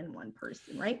more than one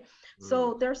person, right?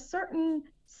 So there's certain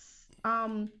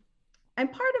and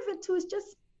part of it too is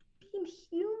just being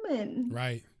human.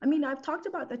 Right. I mean, I've talked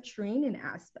about the training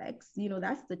aspects,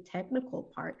 that's the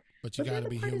technical part. But you got to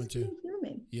be human too. Being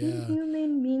human. Yeah. Being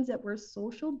human means that we're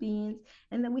social beings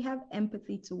and that we have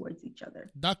empathy towards each other.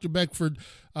 Dr. Beckford,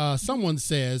 someone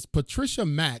says, Patricia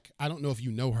Mack, I don't know if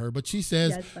you know her, but she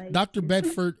says, yes, Dr.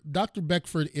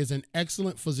 Beckford is an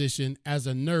excellent physician. As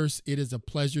a nurse, it is a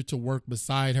pleasure to work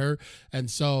beside her. And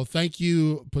so thank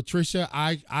you, Patricia.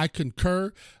 I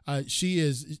concur. She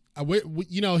is,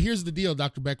 here's the deal,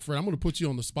 Dr. Beckford. I'm going to put you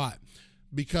on the spot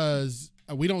because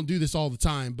we don't do this all the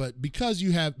time, but because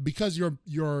you got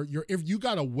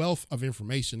a wealth of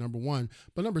information, number one,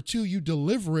 but number two, you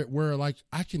deliver it where I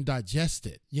can digest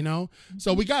it, Mm-hmm.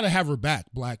 So we got to have her back,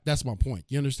 Black. That's my point.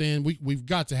 You understand? We've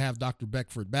got to have Dr.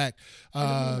 Beckford back,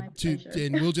 and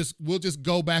we'll just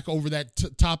go back over that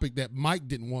topic that Mike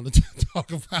didn't want to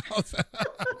talk about.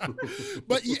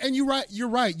 But you're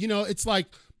right. It's like,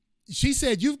 she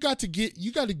said, you got to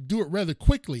do it rather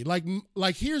quickly. Like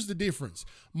here's the difference.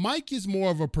 Mike is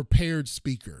more of a prepared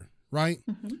speaker, right?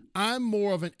 Mm-hmm. I'm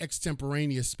more of an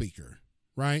extemporaneous speaker,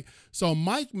 right? So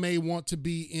Mike may want to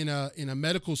be in a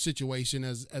medical situation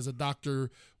as a doctor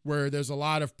where there's a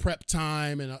lot of prep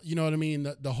time and you know what I mean,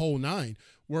 the whole nine.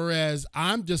 Whereas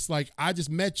I'm just like, I just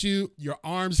met you, your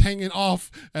arms hanging off,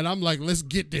 and I'm like, let's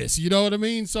get this. You know what I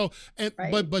mean? So,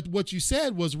 but what you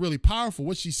said was really powerful.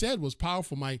 What she said was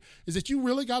powerful, Mike, is that you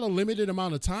really got a limited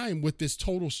amount of time with this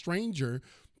total stranger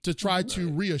to try to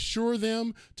reassure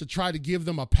them, to try to give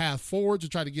them a path forward, to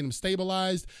try to get them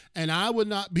stabilized. And I would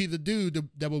not be the dude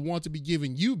that would want to be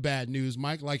giving you bad news,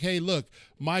 Mike. Like, hey, look,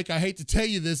 Mike, I hate to tell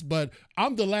you this, but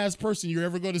I'm the last person you're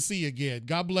ever going to see again.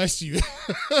 God bless you.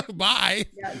 Bye.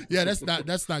 Yeah,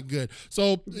 that's not good.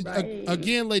 So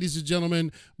again, ladies and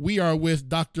gentlemen, we are with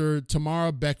Dr.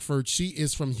 Tamara Beckford. She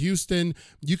is from Houston.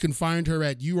 You can find her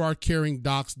at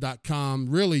youarecaringdocs.com.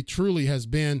 Really, truly has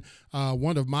been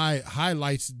one of my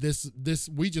highlights. This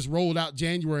we just rolled out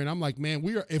January, and I'm like, man,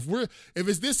 if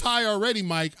it's this high already,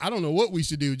 Mike, I don't know what we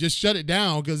should do. Just shut it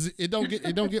down, because it don't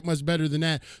get much better than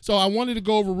that. So I wanted to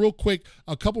go over real quick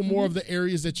a couple more of the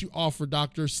areas that you offer,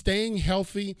 Doctor. Staying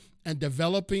healthy and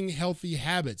developing healthy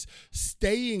habits.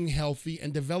 Staying healthy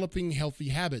and developing healthy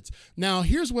habits. Now,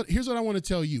 here's what I want to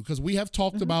tell you, because we have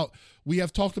talked about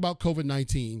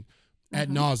COVID-19 ad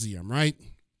nauseum, right?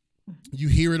 You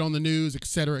hear it on the news, et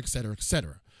cetera, et cetera, et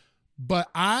cetera. But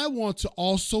I want to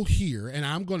also hear, and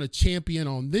I'm going to champion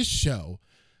on this show,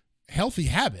 healthy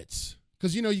habits,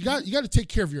 because you got to take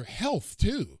care of your health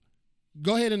too.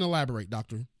 Go ahead and elaborate,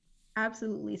 Doctor.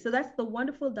 Absolutely. So that's the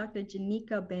wonderful Dr.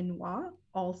 Janika Benoit,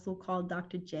 also called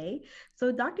Dr. J.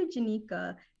 So Dr.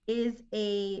 Janika is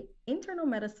a internal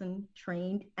medicine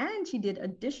trained, and she did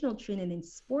additional training in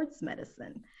sports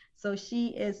medicine. So she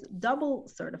is double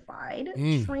certified,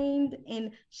 trained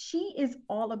in, she is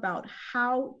all about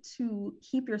how to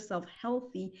keep yourself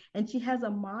healthy. And she has a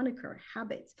moniker,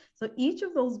 habits. So each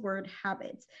of those word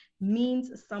habits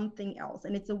means something else.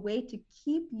 And it's a way to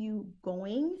keep you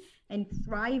going and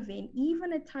thriving,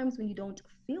 even at times when you don't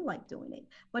feel like doing it.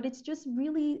 But it's just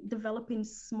really developing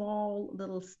small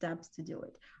little steps to do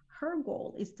it. Her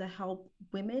goal is to help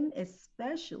women,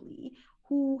 especially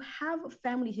who have a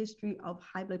family history of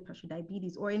high blood pressure,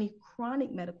 diabetes, or any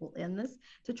chronic medical illness,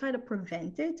 to try to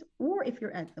prevent it, or if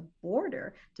you're at the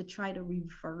border, to try to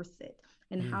reverse it.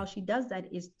 And how she does that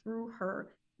is through her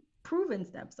proven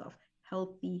steps of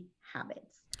healthy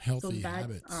habits. So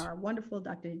that's our wonderful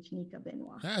Dr. Janika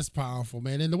Benoit. That's powerful,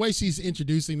 man. And the way she's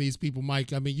introducing these people,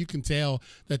 Mike, I mean, you can tell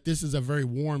that this is a very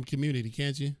warm community,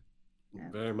 can't you?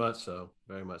 Very much so,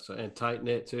 and tight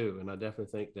knit too. And I definitely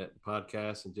think that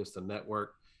podcast and just the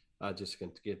network, I just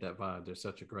can get that vibe. There's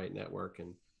such a great network,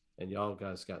 and y'all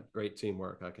guys got great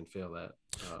teamwork. I can feel that.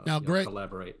 Now, Greg,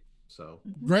 collaborate. So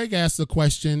Greg asked a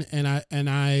question, and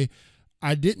I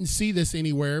didn't see this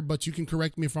anywhere, but you can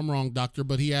correct me if I'm wrong, Doctor.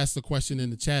 But he asked the question in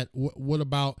the chat: what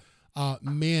about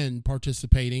men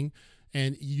participating?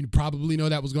 And you probably know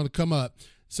that was going to come up.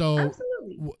 So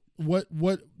absolutely.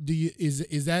 What do you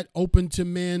is that open to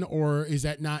men, or is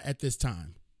that not at this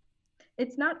time?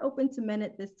 It's not open to men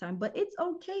at this time, but it's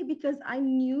okay, because I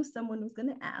knew someone was going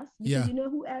to ask. Because you know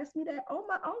who asked me that? Oh,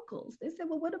 my uncles. They said,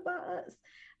 well, what about us?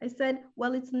 I said,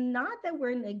 well, it's not that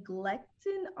we're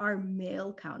neglecting our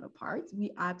male counterparts.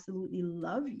 We absolutely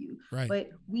love you. Right. But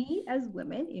we as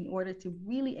women, in order to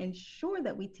really ensure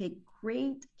that we take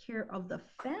great care of the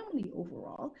family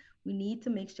overall, we need to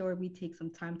make sure we take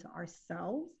some time to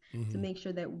ourselves to make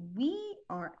sure that we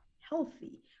are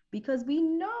healthy, because we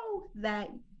know that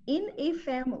in a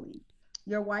family,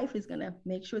 your wife is going to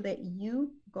make sure that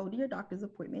you go to your doctor's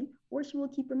appointment, or she will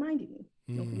keep reminding you.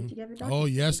 Don't forget to get your doctor's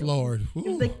appointment. Yes, Lord.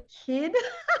 If the kid,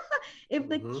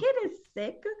 kid is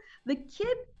sick, the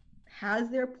kid has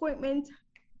their appointment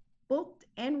booked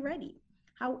and ready.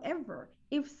 However,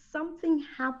 if something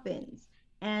happens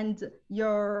and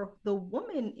the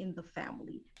woman in the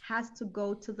family has to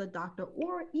go to the doctor,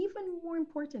 or even more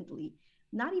importantly,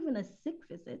 not even a sick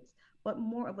visit, but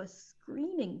more of a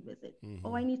screening visit.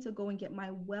 Oh, I need to go and get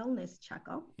my wellness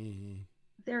checkup.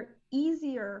 They're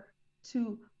easier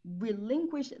to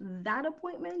relinquish that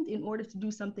appointment in order to do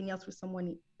something else for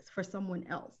someone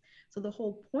else. So the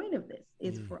whole point of this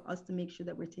is for us to make sure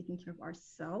that we're taking care of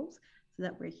ourselves, so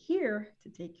that we're here to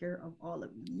take care of all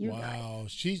of you guys. Wow,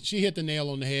 she hit the nail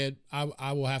on the head.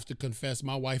 I will have to confess,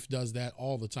 my wife does that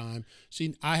all the time.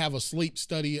 I have a sleep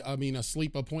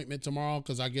appointment tomorrow,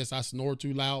 because I guess I snore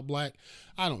too loud, Black.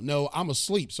 I don't know. I'm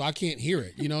asleep, so I can't hear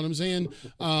it. You know what I'm saying?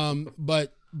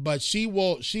 But she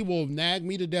will nag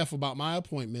me to death about my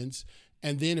appointments,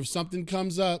 and then if something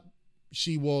comes up,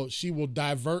 she will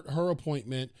divert her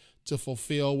appointment to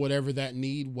fulfill whatever that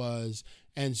need was.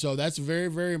 And so that's very,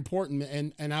 very important.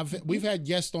 And we've had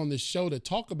guests on this show to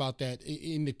talk about that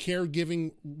in the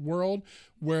caregiving world,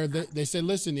 where they said,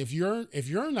 listen, if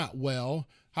you're not well,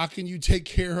 How can you take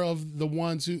care of the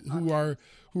ones who are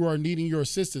needing your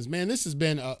assistance? Man, this has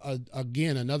been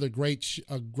again another great show,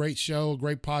 a great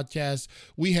podcast.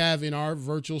 We have in our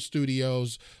virtual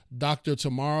studios Dr.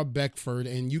 Tamara Beckford,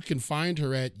 and you can find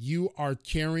her at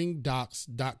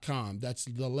youarecaringdocs.com. That's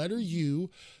the letter U,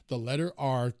 the letter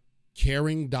R,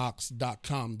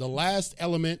 caringdocs.com. The last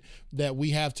element that we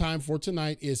have time for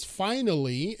tonight is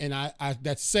finally, and I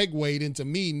that segued into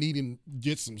me needing to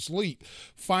get some sleep.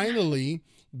 Finally,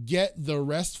 get the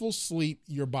restful sleep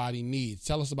your body needs.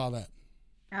 Tell us about that.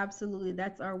 Absolutely.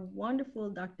 That's our wonderful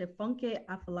Dr. Funke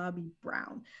Afolabi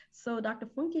Brown. So Dr.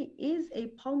 Funke is a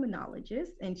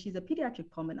pulmonologist, and she's a pediatric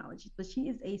pulmonologist, but she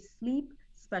is a sleep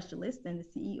specialist and the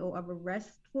CEO of a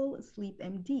Restful Sleep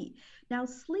MD. Now,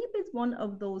 sleep is one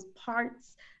of those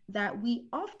parts that we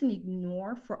often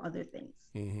ignore for other things.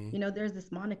 You know, there's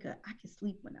this moniker, I can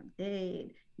sleep when I'm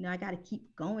dead. You know, I got to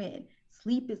keep going.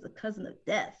 Sleep is a cousin of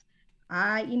death.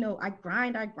 I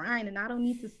grind, and I don't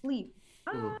need to sleep.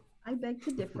 I beg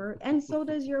to differ. And so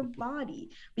does your body.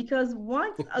 Because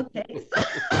once, okay, so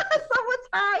someone's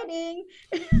hiding.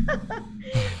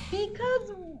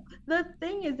 Because the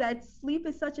thing is that sleep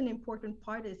is such an important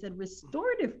part. It's a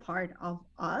restorative part of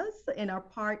us and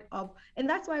and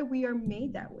that's why we are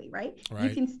made that way, right? You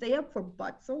can stay up for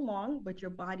but so long, but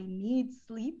your body needs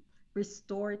sleep,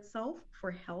 restore itself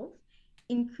for health,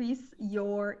 increase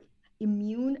your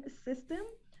immune system,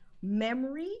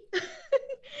 memory,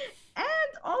 and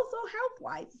also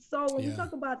health-wise. So when we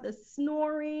talk about the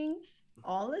snoring,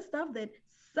 all the stuff that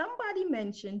somebody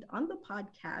mentioned on the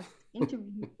podcast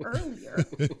interview earlier,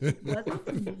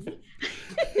 wasn't me.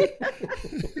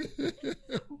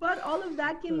 But all of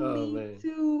that can lead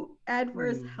to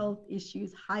adverse health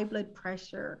issues, high blood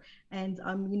pressure, and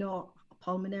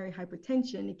pulmonary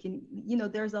hypertension. It can,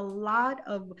 there's a lot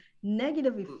of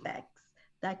negative effects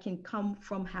that can come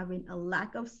from having a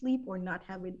lack of sleep or not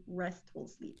having restful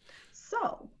sleep.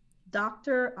 So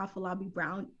Dr. Afolabi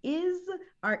Brown is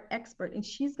our expert, and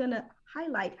she's going to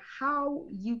highlight how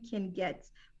you can get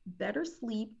better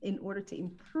sleep in order to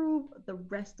improve the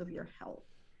rest of your health.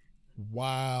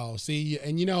 Wow. See,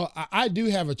 and I do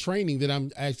have a training that I'm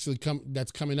actually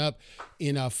that's coming up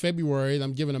in February.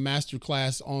 I'm giving a master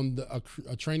class on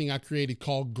a training I created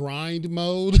called Grind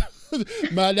Mode.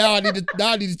 But now I need to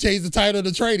change the title of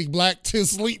the training, Black to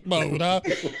Sleep Mode. Huh?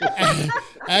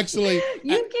 Actually,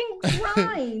 you can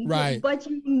grind, right? But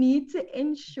you need to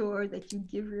ensure that you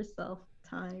give yourself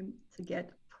time to get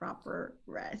proper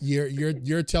rest.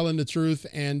 You're telling the truth,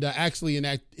 and actually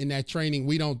in that training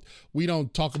we don't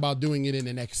talk about doing it in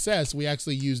an excess. We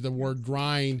actually use the word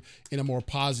grind in a more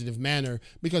positive manner,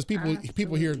 because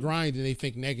people hear grind and they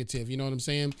think negative. You know what I'm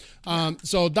saying?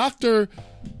 So Doctor,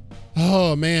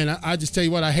 oh man, I just tell you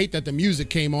what, I hate that the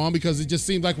music came on, because it just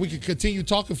seems like we could continue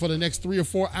talking for the next 3 or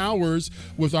 4 hours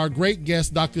with our great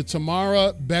guest, Dr.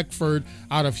 Tamara Beckford,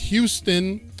 out of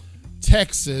Houston,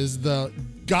 Texas, the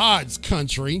God's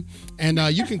country. And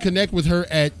you can connect with her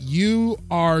at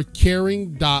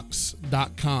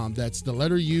youarecaringdocs.com. That's the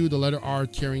letter U, the letter R,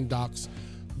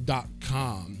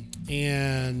 caringdocs.com.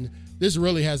 And this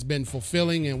really has been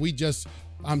fulfilling, and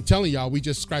I'm telling y'all, we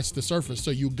just scratched the surface. So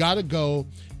you got to go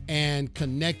and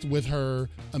connect with her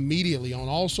immediately on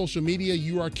all social media,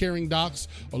 You Are Caring Docs,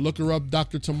 or look her up,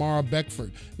 Dr. Tamara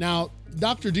Beckford. Now,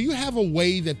 doctor, do you have a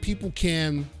way that people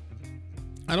can,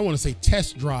 I don't want to say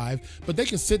test drive, but they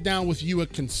can sit down with you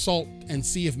and consult and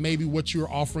see if maybe what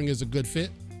you're offering is a good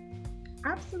fit?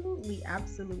 Absolutely.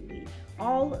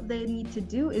 All they need to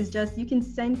do is you can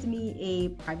send me a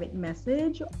private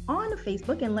message on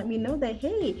Facebook and let me know that,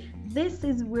 hey, this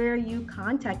is where you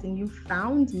contact and you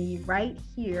found me right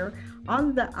here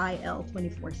on the IL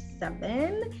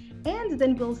 24/7. And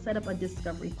then we'll set up a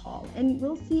discovery call and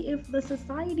we'll see if the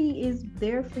society is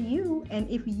there for you and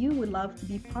if you would love to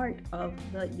be part of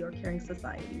the Your Caring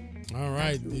Society. All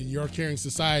right, the Your Caring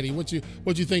Society. What you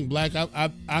think, Black?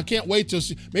 I can't wait till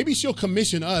maybe she'll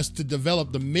commission us to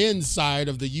develop the men's side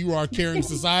of the You Are Caring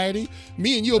Society.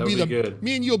 Me and you'll be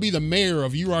the mayor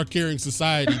of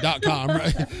youarecaring.society.com,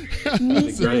 right?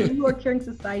 You Are Caring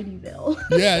Societyville.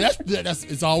 Yeah, that's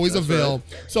it's always a Ville. Right.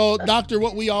 So, doctor,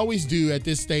 what we always do at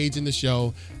this stage in the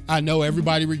show, I know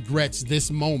everybody regrets this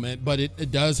moment, but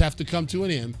it does have to come to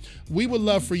an end. We would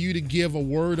love for you to give a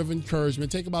word of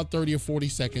encouragement. Take about 30 or 40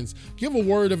 seconds. Give a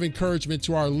word of encouragement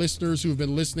to our listeners who've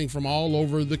been listening from all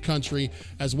over the country,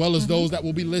 as well as those that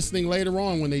will be listening later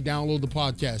on when they download the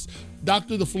podcast.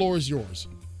 Doctor, the floor is yours.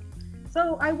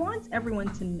 So I want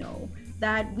everyone to know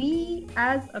that we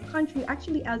as a country,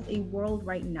 actually as a world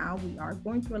right now, we are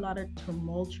going through a lot of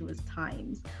tumultuous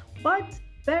times. But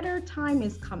better time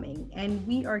is coming, and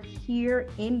we are here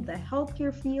in the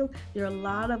healthcare field. There are a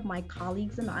lot of my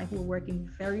colleagues and I who are working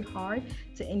very hard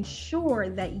to ensure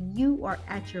that you are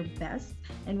at your best.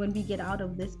 And when we get out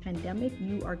of this pandemic,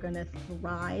 you are going to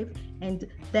thrive. And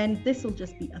then this will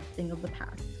just be a thing of the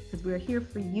past, because we're here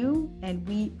for you and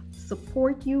we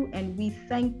support you, and we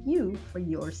thank you for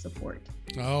your support.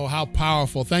 Oh, how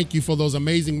powerful. Thank you for those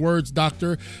amazing words,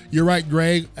 Doctor. You're right,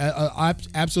 Greg.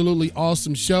 Absolutely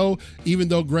awesome show, even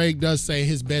though Greg does say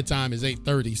his bedtime is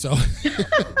 8:30. So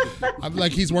I'm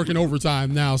like, he's working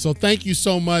overtime now. So thank you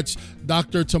so much,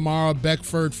 Dr. Tamara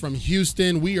Beckford from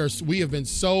Houston. We have been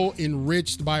so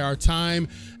enriched by our time,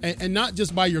 and not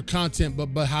just by your content,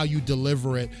 but how you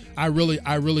deliver it. I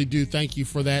really do thank you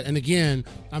for that. And again,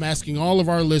 I'm asking all of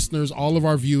our listeners, all of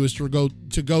our viewers to go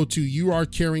to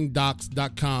youarecaringdocs.com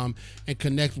and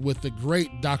connect with the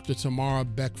great Dr. Tamara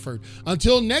Beckford.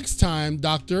 Until next time,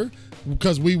 Doctor,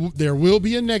 because there will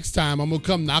be a next time. I'm gonna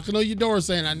come knocking on your door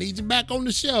saying I need you back on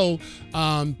the show.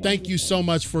 Thank you so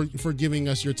much for giving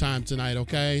us your time tonight.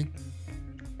 Okay.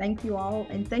 Thank you all,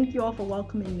 and thank you all for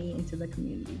welcoming me into the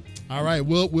community. All right,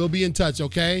 we'll be in touch.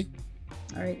 Okay.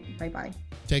 All right. Bye.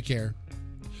 Take care.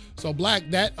 So Black,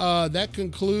 that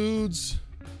concludes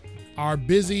our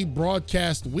busy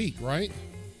broadcast week, right?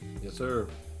 Yes, sir.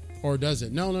 Or does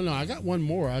it? No. I got one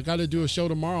more. I got to do a show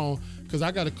tomorrow because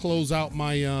I got to close out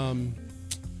my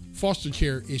foster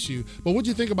care issue. But what do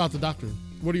you think about the doctor?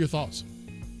 What are your thoughts?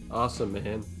 Awesome,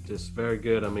 man. Just very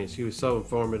good. I mean, she was so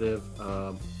informative.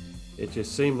 It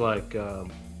just seemed like, I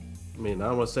don't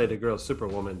want to say the girl's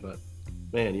superwoman, but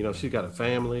man, she's got a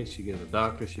family. She gets a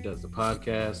doctor. She does the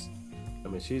podcast. I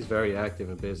mean, she's very active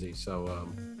and busy. So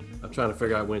I'm trying to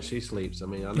figure out when she sleeps. I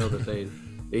mean, I know that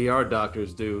ER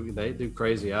doctors do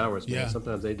crazy hours, man. Yeah.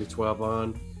 Sometimes they do 12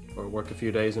 on or work a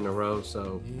few days in a row.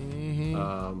 So,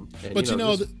 but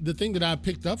the thing that I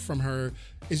picked up from her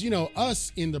is,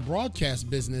 us in the broadcast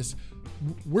business,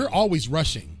 we're always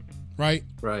rushing, right?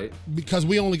 Right. Because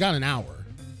we only got an hour.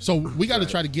 So we got to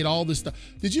try to get all this stuff.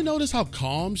 Did you notice how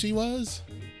calm she was?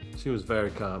 She was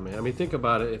very calm, man. I mean, think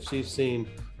about it. If she's seen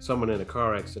someone in a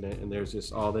car accident and there's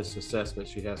just all this assessment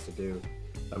she has to do,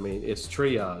 I mean, it's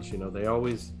triage. They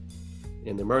always,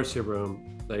 in the emergency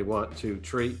room, they want to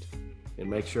treat and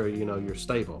make sure, you're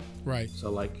stable. Right. So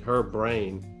like her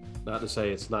brain, not to say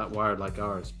it's not wired like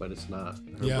ours, but it's not.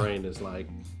 Her brain is like,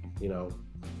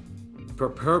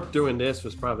 her doing this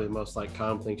was probably the most like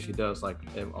calm thing she does like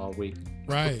all week.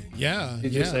 Right. Yeah.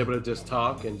 She's just able to just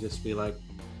talk and just be like,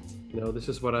 this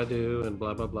is what I do and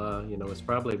blah, blah, blah. It's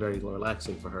probably very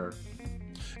relaxing for her.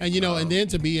 And, and then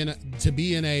to be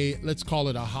in a, let's call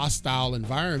it a hostile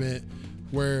environment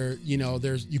where, you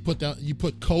put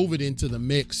COVID into the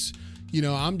mix,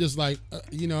 I'm just like,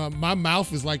 my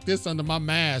mouth is like this under my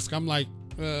mask. I'm like,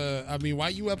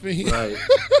 why you up in here? Right.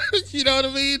 You know what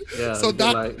I mean? Yeah. So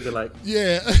they're like,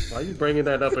 yeah. Why are you bringing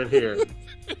that up in here?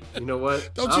 You know what?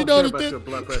 Don't you know that your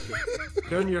blood pressure?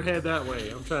 Turn your head that way.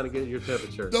 I'm trying to get your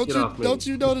temperature. Don't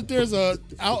you know that there's a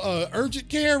urgent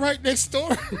care right next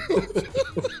door?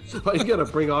 Why you gotta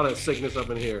bring all that sickness up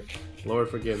in here? Lord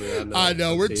forgive me. I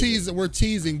know we're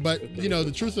teasing, but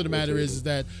the truth of the matter is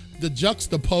that the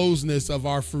juxtaposedness of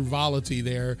our frivolity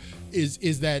there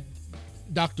is that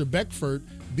Dr. Beckford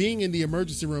being in the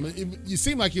emergency room, you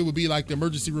seem like it would be like the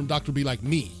emergency room doctor would be like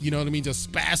me, you know what I mean?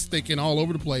 Just spastic and all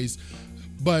over the place.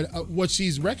 But what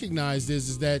she's recognized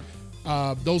is that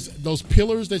those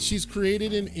pillars that she's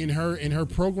created in her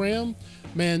program,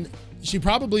 man, she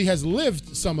probably has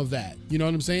lived some of that. You know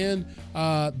what I'm saying?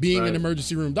 Being an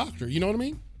emergency room doctor. You know what I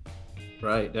mean?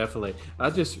 Right, definitely.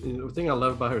 The thing I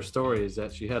love about her story is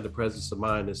that she had the presence of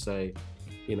mind to say,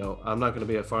 I'm not going to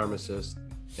be a pharmacist,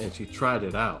 and she tried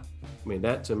it out. I mean,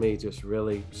 that to me just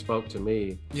really spoke to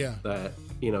me. Yeah. That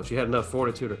she had enough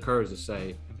fortitude or courage to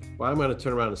say, well, I'm going to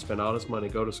turn around and spend all this money,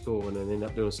 go to school, and then end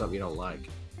up doing something you don't like.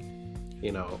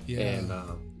 Yeah. And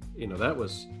that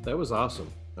was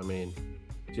awesome. I mean,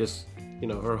 just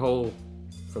her whole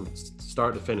from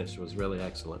start to finish was really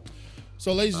excellent.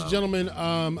 So, ladies and gentlemen,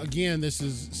 again, this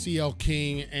is CL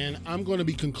King, and I'm going to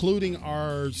be concluding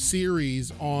our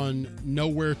series on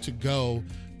Nowhere to Go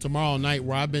tomorrow night,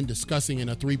 where I've been discussing in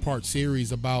a 3-part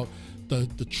series about the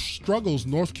struggles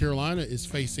North Carolina is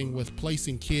facing with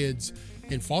placing kids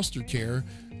in foster care.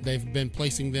 They've been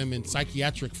placing them in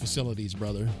psychiatric facilities,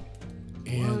 brother.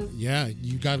 And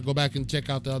you got to go back and check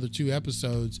out the other 2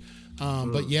 episodes.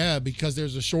 But because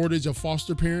there's a shortage of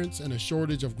foster parents and a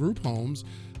shortage of group homes,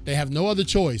 they have no other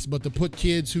choice but to put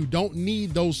kids who don't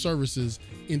need those services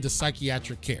into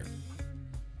psychiatric care.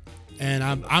 And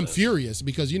I'm furious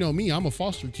because, me, I'm a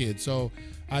foster kid. So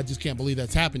I just can't believe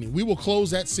that's happening. We will close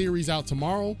that series out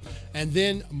tomorrow. And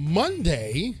then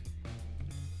Monday,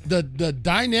 the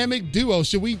dynamic duo.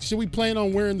 Should we plan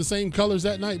on wearing the same colors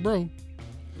that night, bro?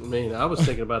 I mean, I was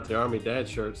thinking about the Army Dad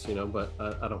shirts, but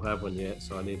I don't have one yet,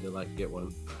 so I need to get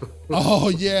one. Oh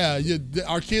yeah,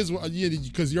 our kids,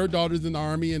 because your daughter's in the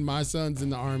Army and my son's in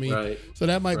the Army, right? So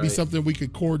that might be something we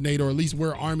could coordinate, or at least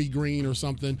wear Army green or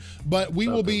something. But we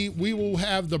will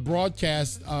have the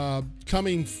broadcast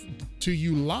coming to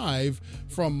you live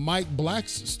from Mike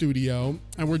Black's studio,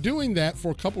 and we're doing that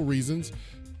for a couple reasons.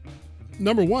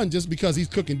 Number one, just because he's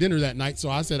cooking dinner that night. So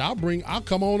I said, I'll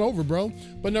come on over, bro.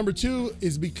 But number two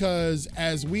is because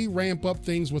as we ramp up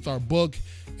things with our book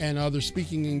and other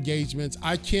speaking engagements,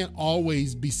 I can't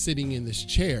always be sitting in this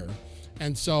chair.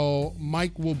 And so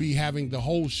Mike will be having the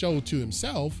whole show to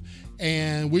himself.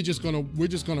 And we're just gonna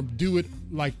do it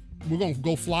like we're gonna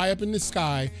go fly up in the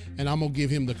sky, and I'm gonna give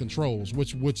him the controls,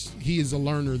 which he is a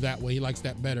learner that way. He likes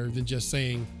that better than just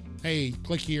saying, hey,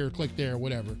 click here, click there,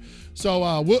 whatever.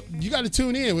 So you got to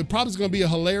tune in. It probably is going to be a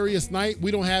hilarious night.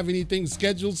 We don't have anything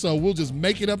scheduled, so we'll just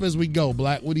make it up as we go.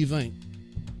 Black, what do you think?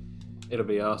 It'll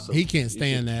be awesome. He can't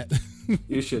stand that.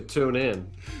 You should tune in,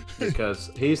 because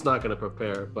he's not going to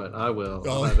prepare, but I will.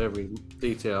 I'll have every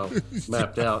detail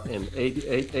mapped out, and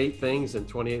eight things and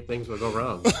 28 things will go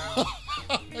wrong.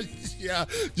 Yeah,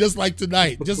 just like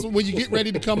tonight. Just when you get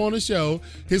ready to come on the show,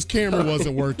 his camera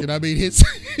wasn't working. I mean,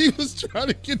 he was trying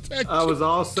to get that. I was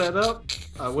all set up.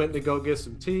 I went to go get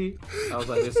some tea. I was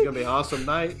like, this is going to be an awesome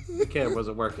night. The camera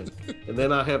wasn't working. And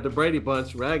then I have the Brady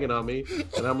Bunch ragging on me,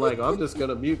 and I'm like, I'm just going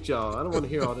to mute y'all. I don't want to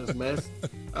hear all this mess.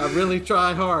 I really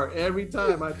try hard. Every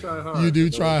time I try hard. You do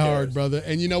try hard, brother.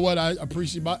 And you know what I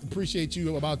appreciate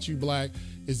you about you, Black,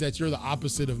 is that you're the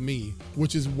opposite of me,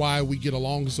 which is why we get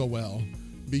along so well.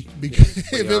 Because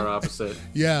we are opposite.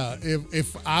 Yeah,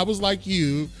 if I was like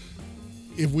you,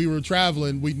 if we were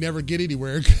traveling, we'd never get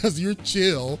anywhere because you're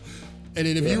chill. And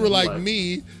then if you were like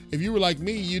me,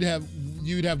 you'd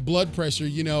have blood pressure,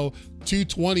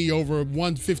 220 over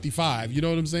 155. You know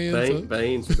what I'm saying?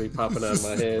 Veins would be popping out of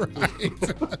my head.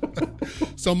 Right.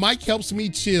 So Mike helps me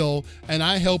chill, and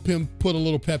I help him put a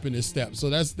little pep in his step. So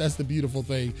that's the beautiful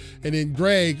thing. And then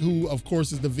Greg, who of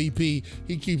course is the VP,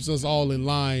 he keeps us all in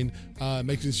line,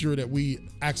 making sure that we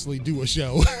actually do a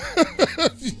show.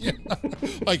 Yeah.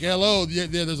 Like, hello,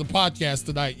 there's a podcast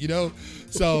tonight,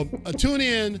 So tune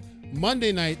in.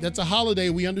 Monday night, that's a holiday,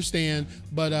 we understand,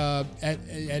 but at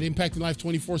Impacting Life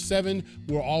 24/7,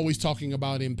 we're always talking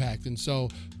about impact. And so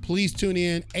please tune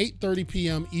in, 8:30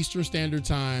 p.m. Eastern Standard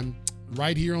Time,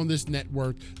 right here on this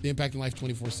network, the Impacting Life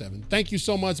 24/7. Thank you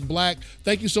so much, Black.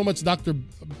 Thank you so much, Dr.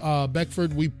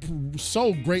 Beckford. We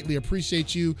so greatly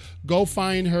appreciate you. Go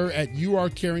find her at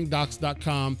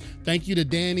youarecaringdocs.com. Thank you to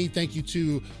Danny. Thank you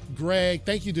to Greg.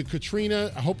 Thank you to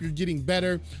Katrina. I hope you're getting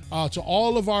better. To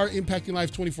all of our Impacting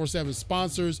Life 24/7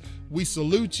 sponsors, we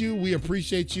salute you. We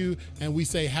appreciate you. And we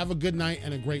say have a good night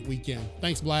and a great weekend.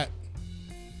 Thanks, Black.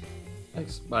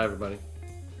 Thanks. Bye, everybody.